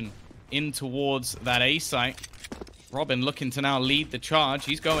dedication in towards that A site. Robin looking to now lead the charge.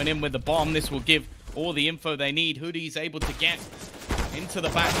 He's going in with the bomb. This will give all the info they need. Hoodie's able to get into the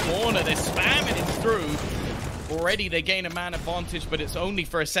back corner. They're spamming it through. Already they gain a man advantage, but it's only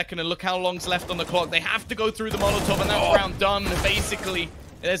for a second. And look how long's left on the clock. They have to go through the Molotov, and that's round done. Basically,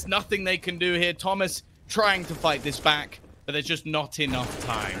 there's nothing they can do here. Thomas trying to fight this back, but there's just not enough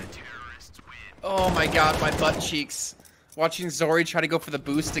time. Oh my god, my butt cheeks. Watching Zori try to go for the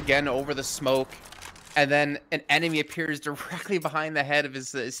boost again over the smoke, and then an enemy appears directly behind the head of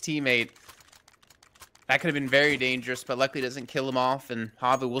his teammate. That could have been very dangerous, but luckily doesn't kill him off, and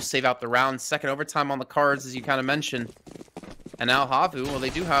HAVU will save out the round. Second overtime on the cards, as you kind of mentioned. And now HAVU, well, they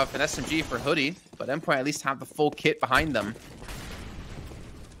do have an SMG for Hoodie, but Endpoint at least have the full kit behind them.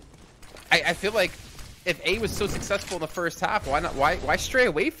 I feel like if A was so successful in the first half, why not? Why stray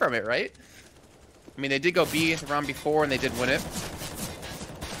away from it, right? I mean, they did go B the round before, and they did win it.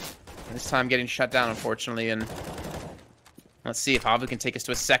 And this time getting shut down, unfortunately. And let's see if HAVU can take us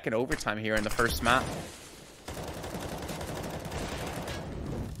to a second overtime here in the first map.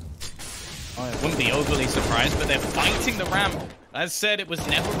 I wouldn't be overly surprised, but they're fighting the ramp. As said, it was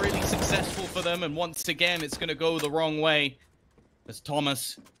never really successful for them, and once again, it's going to go the wrong way. As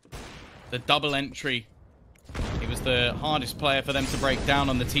Thomas, the double entry. He was the hardest player for them to break down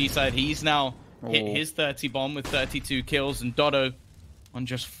on the T side. He's now hit his 30 bomb with 32 kills, and Dodo on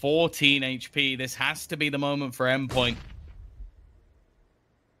just 14 HP. This has to be the moment for Endpoint.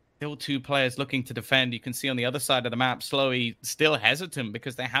 Still 2 players looking to defend. You can see on the other side of the map, Slowy still hesitant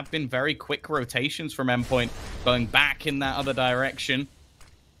because there have been very quick rotations from Endpoint going back in that other direction.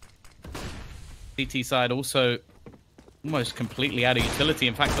 CT side also almost completely out of utility.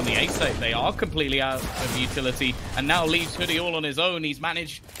 In fact, on the A side, they are completely out of utility. And now leaves Hoodie all on his own. He's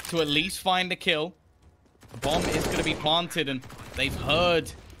managed to at least find a kill. The bomb is going to be planted, and they've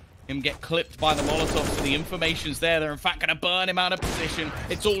heard him get clipped by the Molotov, so the information's there. They're in fact going to burn him out of position.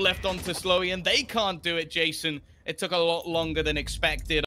 It's all left onto Slowy, and they can't do it, Jason. It took a lot longer than expected.